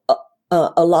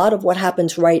a lot of what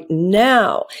happens right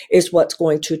now is what's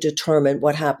going to determine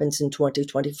what happens in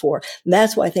 2024. And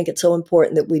that's why I think it's so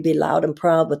important that we be loud and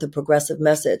proud with the progressive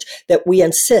message, that we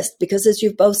insist, because as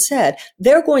you've both said,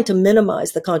 they're going to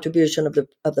minimize the contribution of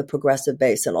the progressive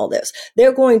base in all this.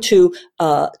 They're going to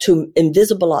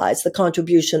invisibilize the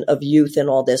contribution of youth in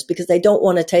all this because they don't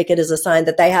want to take it as a sign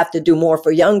that they have to do more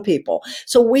for young people.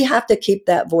 So we have to keep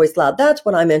that voice loud. That's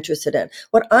what I'm interested in.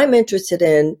 What I'm interested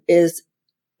in is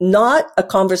not a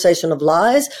conversation of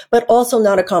lies, but also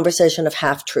not a conversation of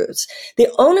half-truths. The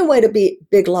only way to beat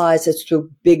big lies is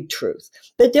through big truth.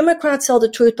 The Democrats tell the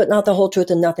truth, but not the whole truth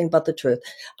and nothing but the truth.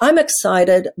 I'm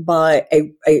excited by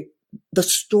the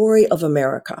story of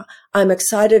America. I'm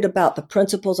excited about the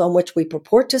principles on which we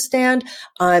purport to stand.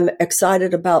 I'm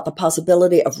excited about the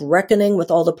possibility of reckoning with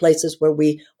all the places where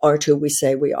we aren't who we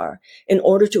say we are in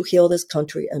order to heal this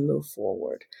country and move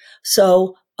forward.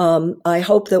 So I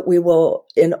hope that we will,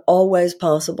 in all ways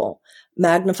possible,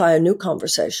 magnify a new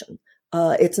conversation.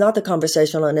 It's not the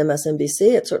conversation on MSNBC.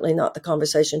 It's certainly not the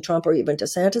conversation Trump or even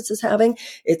DeSantis is having.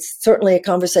 It's certainly a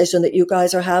conversation that you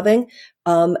guys are having.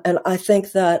 And I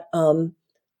think that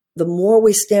the more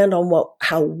we stand on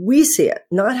how we see it,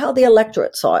 not how the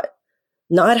electorate saw it,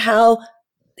 not how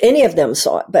any of them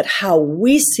saw it, but how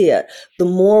we see it, the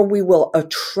more we will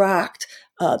attract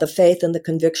the faith and the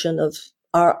conviction of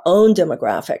our own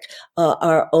demographic,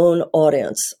 our own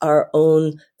audience, our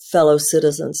own fellow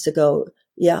citizens to go,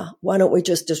 yeah, why don't we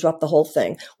just disrupt the whole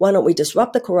thing? Why don't we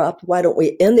disrupt the corrupt? Why don't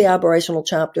we end the aberrational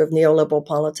chapter of neoliberal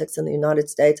politics in the United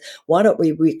States? Why don't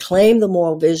we reclaim the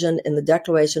moral vision in the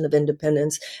Declaration of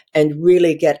Independence and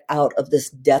really get out of this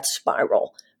death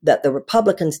spiral that the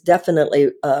Republicans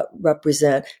definitely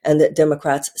represent and that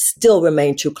Democrats still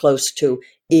remain too close to,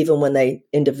 even when they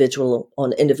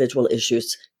on individual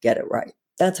issues get it right.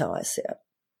 That's how I see it.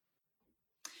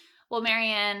 Well,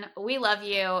 Marianne, we love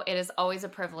you. It is always a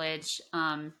privilege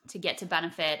to get to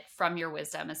benefit from your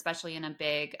wisdom, especially in a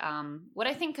big, what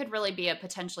I think could really be a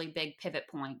potentially big pivot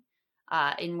point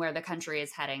in where the country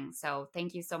is heading. So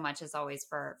thank you so much, as always,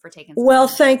 for taking some time.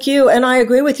 Thank you. And I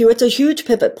agree with you. It's a huge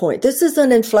pivot point. This is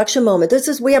an inflection moment.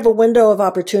 We have a window of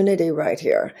opportunity right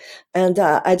here. And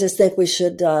I just think we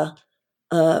should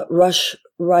rush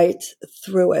right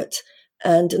through it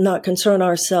and not concern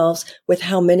ourselves with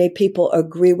how many people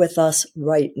agree with us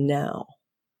right now.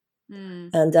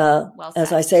 And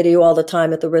as I say to you all the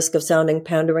time, at the risk of sounding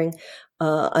pandering,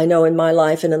 I know in my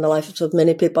life and in the lives of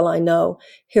many people I know,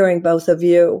 hearing both of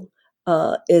you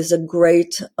is a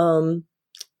great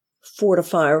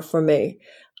fortifier for me.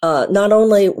 Not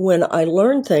only when I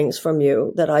learn things from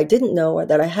you that I didn't know or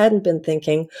that I hadn't been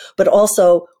thinking, but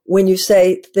also when you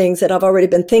say things that I've already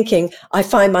been thinking, I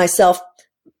find myself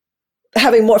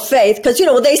having more faith because,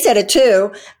 they said it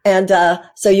too. And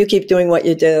so you keep doing what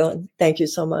you do. Thank you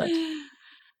so much.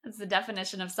 That's the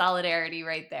definition of solidarity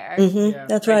right there. Mm-hmm. Yeah,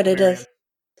 that's right. It is.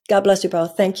 God bless you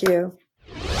both. Thank you.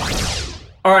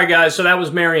 All right, guys. So that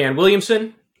was Marianne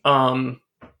Williamson.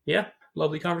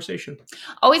 Lovely conversation.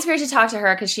 Always great to talk to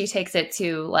her because she takes it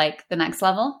to the next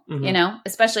level,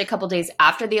 especially a couple days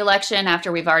after the election,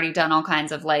 after we've already done all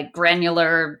kinds of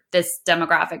granular, this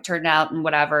demographic turned out and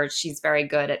whatever. She's very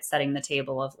good at setting the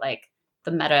table of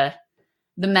the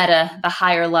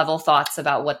higher level thoughts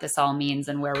about what this all means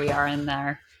and where we are in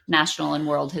their national and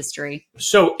world history.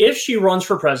 So if she runs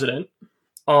for president,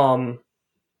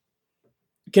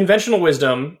 conventional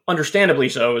wisdom, understandably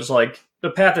so, is the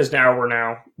path is narrower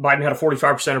now. Biden had a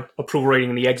 45% approval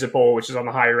rating in the exit poll, which is on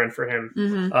the higher end for him.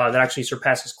 Mm-hmm. That actually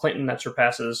surpasses Clinton. That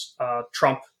surpasses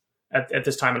Trump at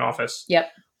this time in office.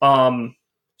 Yep.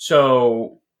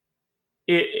 So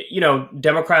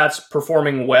Democrats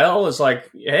performing well is like,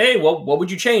 hey, well, what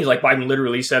would you change? Like Biden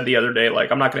literally said the other day,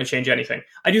 like, I'm not going to change anything.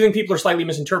 I do think people are slightly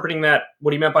misinterpreting that.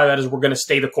 What he meant by that is we're going to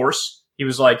stay the course. He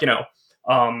was like,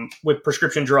 with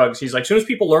prescription drugs, he's like, as soon as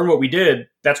people learn what we did,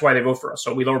 that's why they vote for us.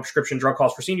 So we lower prescription drug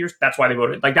costs for seniors. That's why they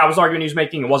voted. Like that was the argument he was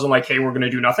making. It wasn't like, hey, we're going to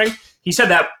do nothing. He said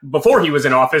that before he was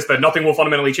in office, that nothing will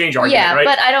fundamentally change argument, yeah, right?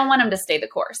 But I don't want him to stay the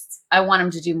course. I want him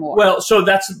to do more. Well, so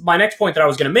that's my next point that I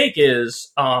was going to make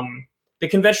is the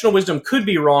conventional wisdom could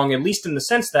be wrong, at least in the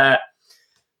sense that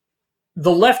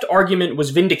the left argument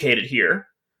was vindicated here.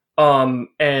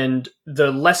 And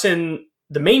the lesson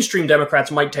the mainstream Democrats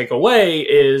might take away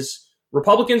is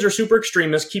Republicans are super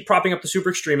extremists, keep propping up the super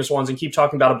extremist ones and keep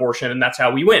talking about abortion, and that's how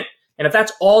we win. And if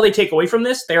that's all they take away from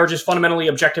this, they are just fundamentally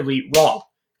objectively wrong.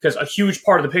 Because a huge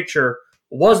part of the picture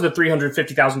was the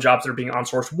 350,000 jobs that are being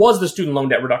outsourced, was the student loan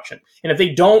debt reduction. And if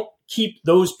they don't keep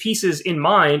those pieces in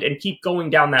mind and keep going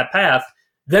down that path,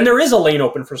 then there is a lane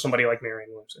open for somebody like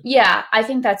Marianne Williamson. Yeah, I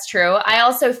think that's true. I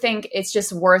also think it's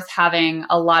just worth having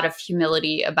a lot of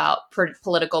humility about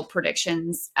political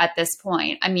predictions at this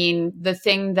point. I mean, the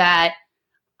thing that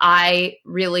I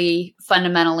really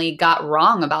fundamentally got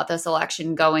wrong about this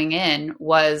election going in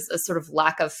was a sort of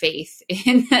lack of faith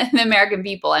in the American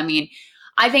people. I mean,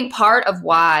 I think part of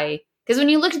why, because when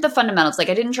you look at the fundamentals, like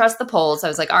I didn't trust the polls. I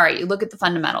was like, all right, you look at the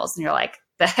fundamentals and you're like,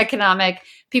 the economic,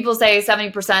 people say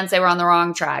 70% say we're on the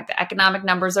wrong track. The economic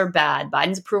numbers are bad.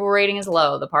 Biden's approval rating is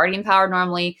low. The party in power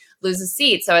normally loses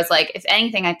seats. So it's like, if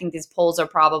anything, I think these polls are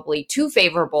probably too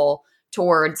favorable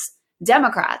towards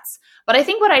Democrats. But I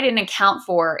think what I didn't account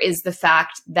for is the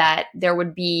fact that there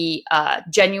would be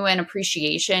genuine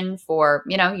appreciation for,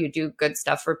 you do good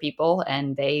stuff for people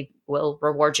and they will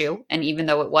reward you. And even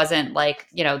though it wasn't like,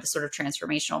 the sort of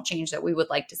transformational change that we would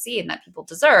like to see and that people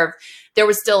deserve, there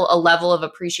was still a level of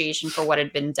appreciation for what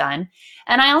had been done.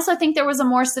 And I also think there was a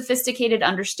more sophisticated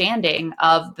understanding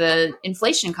of the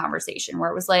inflation conversation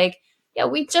where it was like, yeah,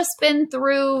 we've just been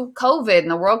through COVID and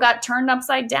the world got turned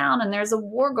upside down and there's a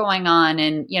war going on.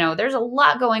 And, there's a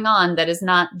lot going on that is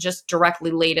not just directly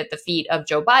laid at the feet of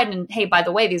Joe Biden. And hey, by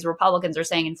the way, these Republicans are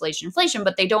saying inflation,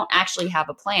 but they don't actually have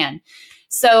a plan.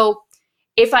 So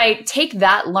if I take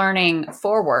that learning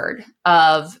forward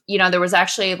of, there was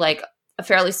actually like a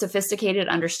fairly sophisticated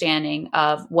understanding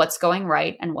of what's going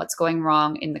right and what's going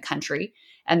wrong in the country.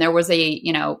 And there was a,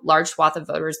 large swath of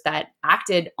voters that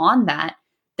acted on that.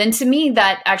 Then to me,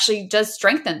 that actually does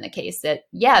strengthen the case that,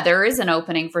 yeah, there is an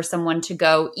opening for someone to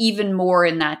go even more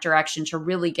in that direction to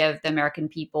really give the American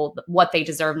people what they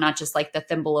deserve, not just like the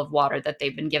thimble of water that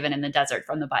they've been given in the desert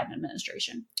from the Biden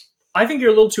administration. I think you're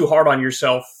a little too hard on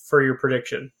yourself for your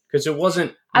prediction because I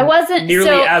wasn't nearly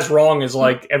as wrong as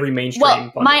like every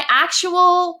mainstream. Well, my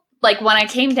actual, like when I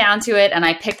came down to it and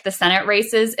I picked the Senate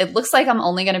races, it looks like I'm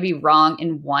only going to be wrong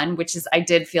in one, which is I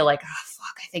did feel like,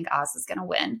 I think Oz is going to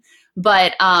win.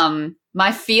 But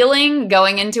my feeling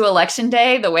going into election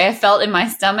day, the way I felt in my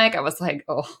stomach, I was like,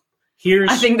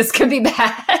 I think this could be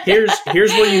bad. here's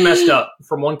where you messed up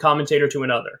from one commentator to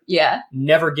another. Yeah.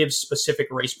 Never give specific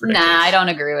race predictions. Nah, I don't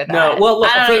agree with that. No, well,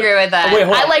 look, I don't agree with that. Wait,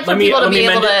 I like for people to be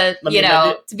able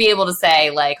to, to be able to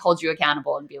say, like, hold you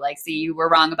accountable and be like, see, you were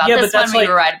wrong about this one, we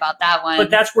were right about that one.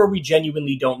 But that's where we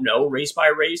genuinely don't know race by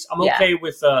race. I'm okay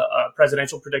with a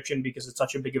presidential prediction because it's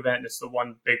such a big event. It's the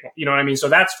one big one. You know what I mean? So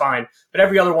that's fine. But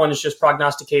every other one is just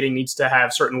prognosticating needs to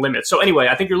have certain limits. So anyway,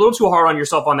 I think you're a little too hard on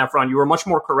yourself on that front. You were much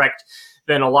more correct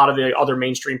than a lot of the other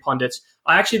mainstream pundits.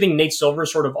 I actually think Nate Silver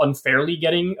is sort of unfairly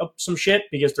getting some shit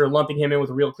because they're lumping him in with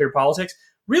Real Clear Politics.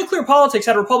 Real Clear Politics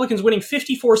had Republicans winning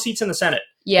 54 seats in the Senate.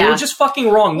 Yeah. They were just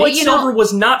fucking wrong. Nate Silver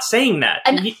was not saying that.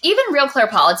 And even Real Clear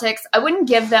Politics, I wouldn't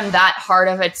give them that hard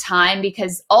of a time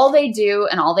because all they do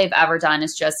and all they've ever done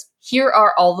is just, here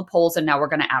are all the polls and now we're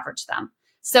going to average them.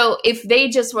 So if they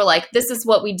just were like, this is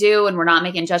what we do and we're not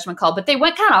making a judgment call, but they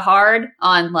went kind of hard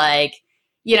on like,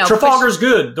 Trafalgar's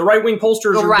good. The right-wing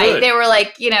pollsters are good. They were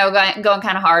like, going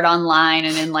kind of hard online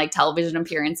and in like television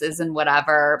appearances and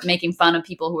whatever, making fun of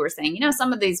people who were saying,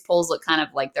 some of these polls look kind of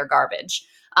like they're garbage.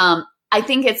 I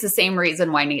think it's the same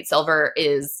reason why Nate Silver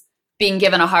is being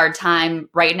given a hard time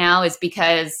right now is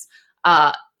because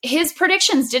his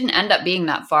predictions didn't end up being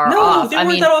that far off. No, they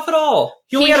weren't that off at all.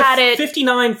 He only had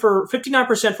 59%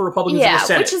 for Republicans in the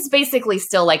Senate. Which is basically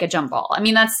still like a jump ball. I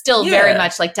mean, that's still very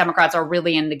much like Democrats are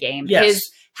really in the game. Yes.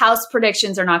 His House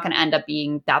predictions are not going to end up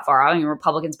being that far out. I mean,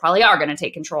 Republicans probably are going to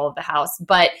take control of the House.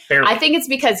 But Barely. I think it's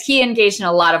because he engaged in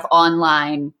a lot of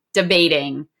online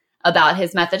debating about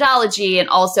his methodology and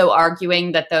also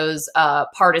arguing that those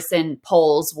partisan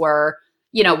polls were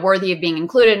worthy of being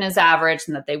included in his average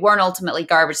and that they weren't ultimately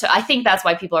garbage. So I think that's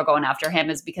why people are going after him,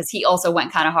 is because he also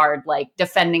went kind of hard, like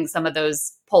defending some of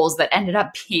those polls that ended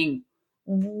up being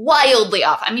wildly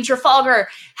off. I mean, Trafalgar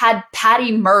had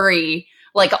Patty Murray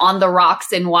like on the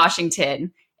rocks in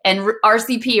Washington, and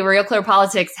RCP, Real Clear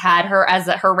Politics, had her as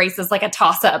her race as like a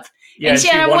toss up. Yeah, and she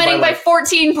ended up winning by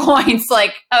 14 points.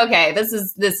 Like, okay, this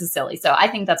is silly. So I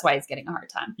think that's why he's getting a hard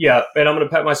time. Yeah, and I'm going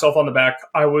to pat myself on the back.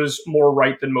 I was more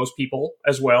right than most people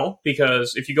as well,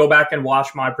 because if you go back and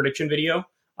watch my prediction video,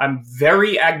 I'm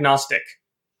very agnostic.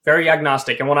 Very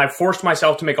agnostic. And when I forced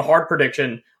myself to make a hard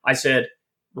prediction, I said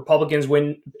Republicans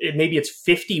win. Maybe it's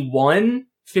 51,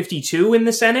 52 in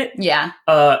the Senate. Yeah.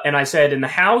 And I said in the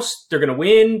House, they're going to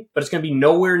win, but it's going to be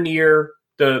nowhere near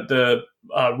the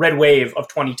red wave of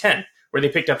 2010, where they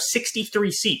picked up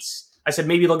 63 seats. I said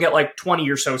maybe they'll get like 20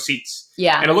 or so seats.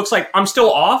 Yeah. And it looks like I'm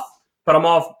still off, but I'm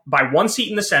off by 1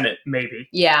 seat in the Senate, maybe.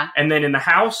 Yeah. And then in the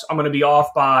House, I'm going to be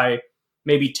off by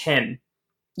maybe 10.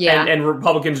 Yeah. And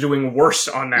Republicans doing worse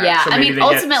on that. Yeah. So I maybe mean, they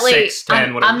ultimately, get 6,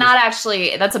 10, I'm not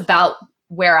actually, that's about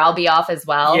where I'll be off as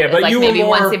well. Yeah, but like you were maybe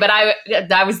more, 1 seat, but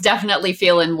I was definitely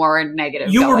feeling more negative.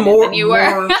 You were more than you were.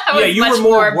 I was you much were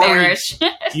more bearish.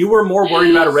 You were more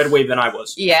worried about a red wave than I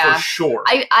was. Yeah, for sure.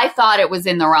 I thought it was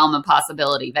in the realm of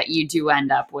possibility that you do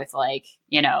end up with like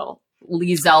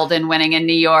Lee Zeldin winning in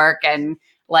New York and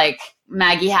like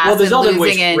Maggie Hassan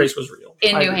losing race was real.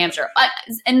 in New Hampshire.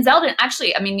 And Zeldin,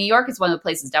 actually, I mean, New York is one of the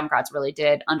places Democrats really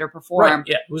did underperform. Right,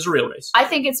 yeah, it was a real race. I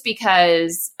think it's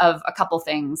because of a couple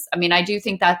things. I mean, I do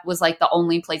think that was like the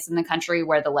only place in the country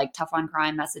where the like tough on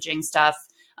crime messaging stuff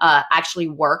actually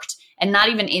worked. And not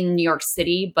even in New York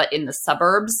City, but in the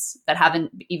suburbs that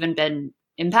haven't even been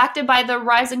impacted by the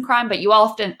rise in crime. But you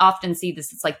often see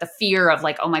this. It's like the fear of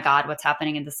like, oh my God, what's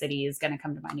happening in the city is going to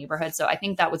come to my neighborhood. So I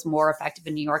think that was more effective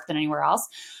in New York than anywhere else.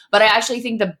 But I actually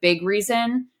think the big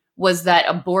reason was that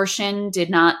abortion did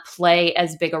not play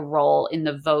as big a role in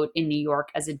the vote in New York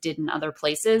as it did in other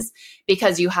places,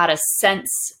 because you had a sense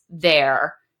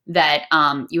there that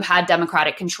you had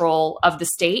Democratic control of the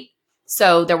state.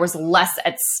 So there was less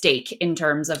at stake in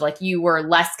terms of like, you were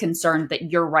less concerned that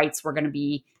your rights were going to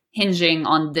be hinging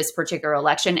on this particular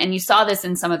election. And you saw this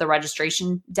in some of the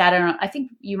registration data. I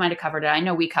think you might have covered it. I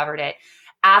know we covered it.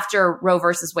 After Roe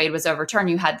versus Wade was overturned,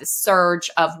 you had this surge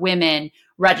of women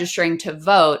registering to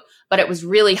vote, but it was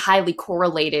really highly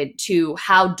correlated to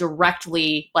how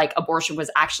directly like abortion was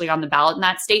actually on the ballot in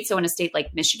that state. So in a state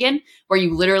like Michigan, where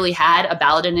you literally had a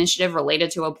ballot initiative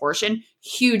related to abortion,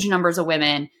 huge numbers of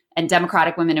women, and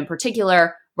Democratic women in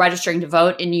particular, registering to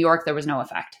vote. In New York, there was no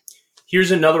effect.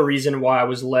 Here's another reason why I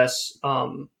was less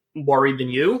worried than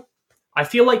you. I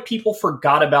feel like people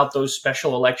forgot about those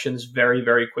special elections very,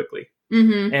 very quickly.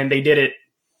 Mm-hmm. And they did it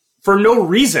for no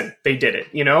reason. They did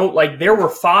it, like there were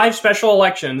 5 special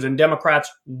elections and Democrats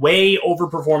way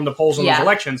overperformed the polls in those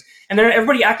elections. And then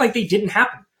everybody act like they didn't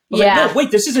happen. Like, no,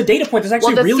 wait, this is a data point that's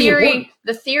actually really important.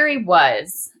 The theory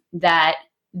was that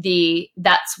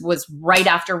that was right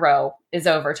after Roe is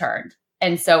overturned.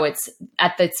 And so it's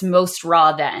at its most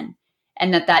raw then.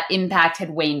 And that impact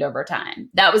had waned over time.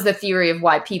 That was the theory of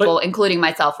why people, including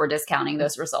myself, were discounting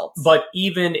those results. But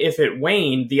even if it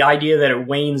waned, the idea that it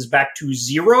wanes back to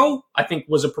 0, I think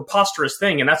was a preposterous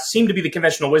thing. And that seemed to be the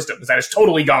conventional wisdom, is that it's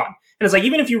totally gone. And it's like,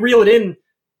 even if you reel it in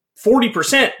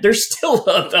 40%, there's still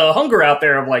a hunger out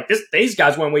there of like, these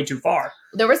guys went way too far.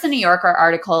 There was a New Yorker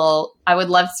article. I would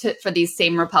love for these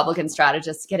same Republican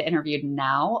strategists to get interviewed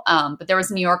now. But there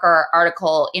was a New Yorker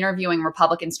article interviewing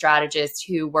Republican strategists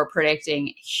who were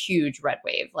predicting huge red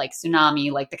wave, like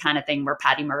tsunami, like the kind of thing where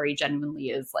Patty Murray genuinely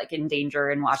is like in danger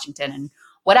in Washington and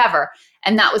whatever.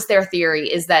 And that was their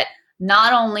theory, is that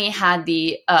not only had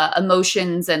the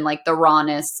emotions and like the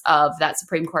rawness of that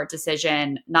Supreme Court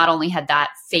decision, not only had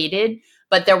that faded,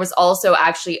 but there was also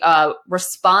actually a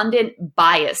respondent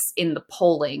bias in the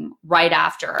polling right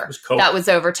after that was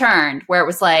overturned, where it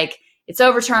was like, it's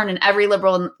overturned and every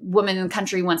liberal woman in the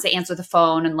country wants to answer the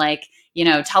phone and like,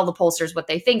 tell the pollsters what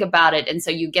they think about it. And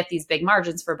so you get these big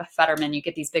margins for Fetterman, you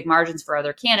get these big margins for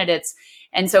other candidates.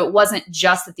 And so it wasn't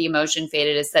just that the emotion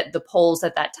faded, it's that the polls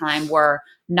at that time were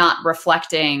not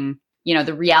reflecting,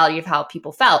 the reality of how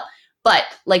people felt. But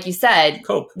like you said,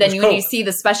 when you see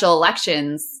the special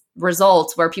elections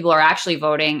results where people are actually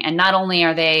voting, and not only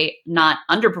are they not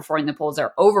underperforming the polls,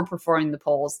 they're overperforming the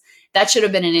polls, that should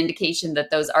have been an indication that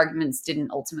those arguments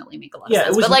didn't ultimately make a lot of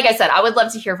sense. But like I said, I would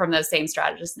love to hear from those same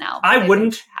strategists now. I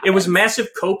wouldn't. It was massive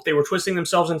cope. They were twisting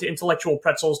themselves into intellectual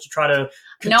pretzels to try to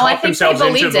talk themselves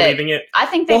into believing it. I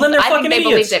think they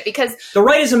believed it, because the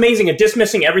right is amazing at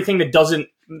dismissing everything that doesn't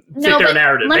fit their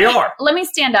narrative. They are. Let me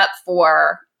stand up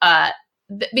for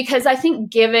because I think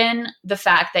given the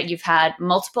fact that you've had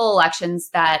multiple elections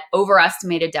that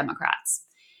overestimated Democrats,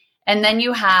 and then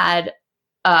you had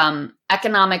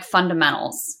economic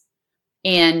fundamentals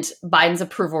and Biden's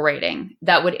approval rating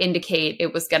that would indicate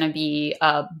it was going to be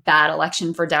a bad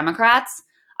election for Democrats,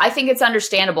 I think it's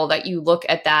understandable that you look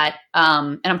at that,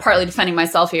 and I'm partly defending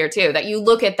myself here too, that you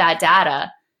look at that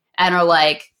data and are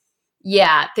like,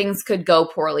 yeah, things could go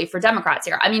poorly for Democrats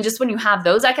here. I mean, just when you have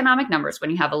those economic numbers, when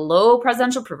you have a low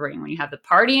presidential approval rating, when you have the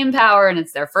party in power and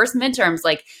it's their first midterms,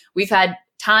 like we've had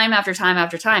time after time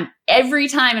after time, every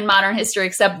time in modern history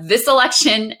except this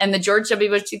election and the George W.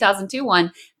 Bush 2002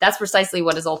 one, that's precisely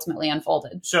what has ultimately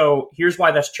unfolded. So here's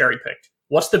why that's cherry picked.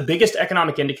 What's the biggest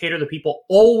economic indicator that people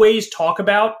always talk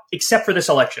about, except for this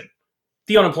election?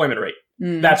 The unemployment rate.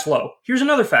 That's low. Here's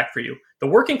another fact for you. The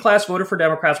working class voted for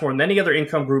Democrats more than any other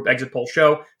income group, exit polls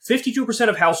show. 52%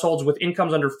 of households with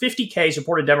incomes under $50K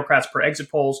supported Democrats per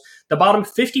exit polls. The bottom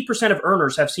 50% of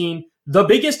earners have seen the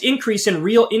biggest increase in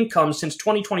real income since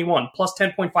 2021, plus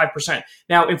 10.5%.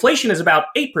 Now, inflation is about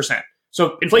 8%.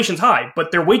 So inflation's high,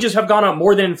 but their wages have gone up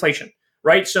more than inflation,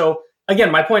 right? So again,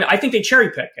 my point, I think they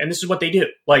cherry pick, and this is what they do.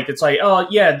 Like, it's like, oh,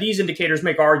 yeah, these indicators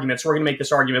make arguments, so we're going to make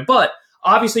this argument. But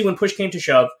obviously, when push came to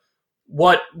shove,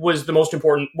 what were the most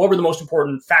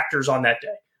important factors on that day?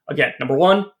 Again, number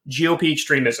one, GOP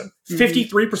extremism.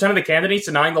 53% of the candidates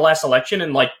denying the last election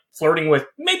and like flirting with,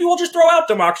 maybe we'll just throw out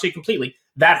democracy completely.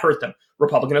 That hurt them.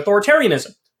 Republican authoritarianism.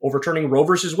 Overturning Roe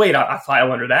versus Wade. I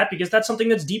file under that because that's something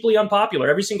that's deeply unpopular.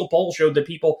 Every single poll showed that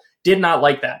people did not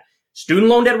like that. Student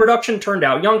loan debt reduction turned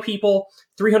out young people.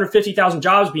 350,000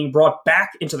 jobs being brought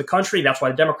back into the country. That's why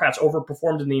the Democrats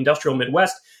overperformed in the industrial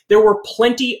Midwest. There were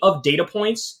plenty of data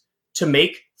points to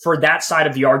make for that side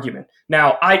of the argument.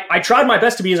 Now, I tried my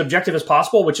best to be as objective as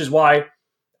possible, which is why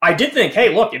I did think,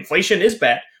 hey, look, inflation is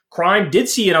bad. Crime did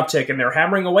see an uptick, and they're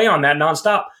hammering away on that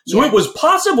nonstop. So It was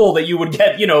possible that you would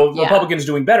get, Republicans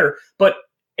doing better. But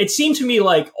it seemed to me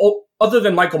like, other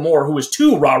than Michael Moore, who was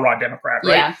too rah-rah Democrat,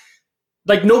 right? Yeah.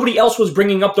 Like nobody else was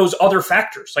bringing up those other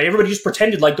factors. Like everybody just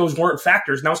pretended like those weren't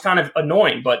factors. And that was kind of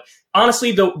annoying. But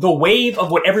honestly, the wave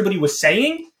of what everybody was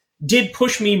saying did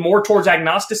push me more towards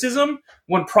agnosticism,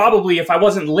 when probably if I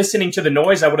wasn't listening to the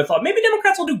noise, I would have thought maybe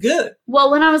Democrats will do good. Well,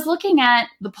 when I was looking at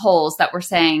the polls that were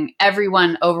saying,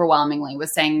 everyone overwhelmingly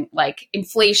was saying like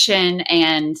inflation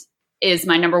and is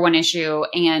my number one issue,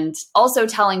 and also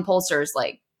telling pollsters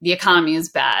like the economy is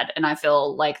bad and I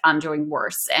feel like I'm doing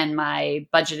worse and my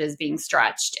budget is being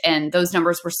stretched. And those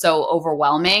numbers were so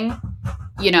overwhelming,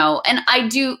 and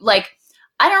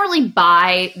I don't really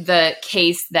buy the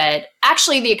case that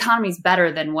actually the economy is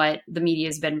better than what the media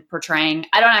has been portraying.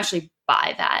 I don't actually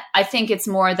buy that. I think it's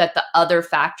more that the other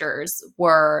factors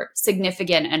were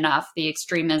significant enough, the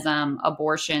extremism,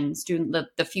 abortion,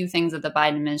 the few things that the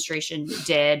Biden administration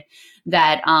did,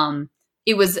 that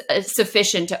it was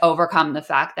sufficient to overcome the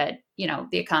fact that,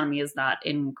 the economy is not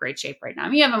in great shape right now. I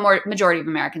mean, you have a majority of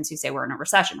Americans who say we're in a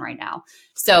recession right now.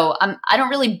 So I don't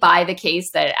really buy the case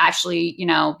that actually,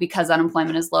 because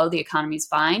unemployment is low, the economy is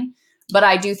fine. But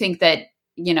I do think that,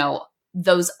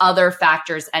 those other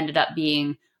factors ended up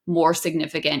being more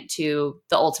significant to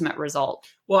the ultimate result.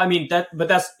 Well, I mean,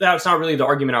 that's not really the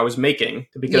argument I was making,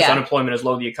 because unemployment is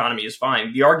low, the economy is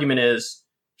fine. The argument is,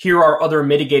 here are other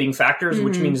mitigating factors,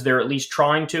 which means they're at least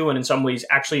trying to, and in some ways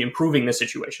actually improving the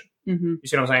situation. You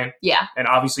see what I'm saying? Yeah. And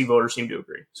obviously voters seem to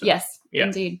agree. So, yes,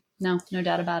 indeed. No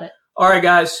doubt about it. All right,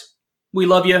 guys. We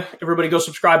love you. Everybody go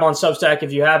subscribe on Substack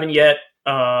if you haven't yet.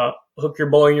 Hook your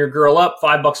boy and your girl up.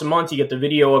 $5 a month. You get the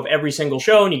video of every single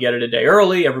show, and you get it a day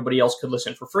early. Everybody else could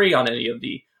listen for free on any of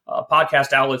the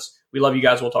podcast outlets. We love you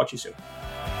guys. We'll talk to you soon.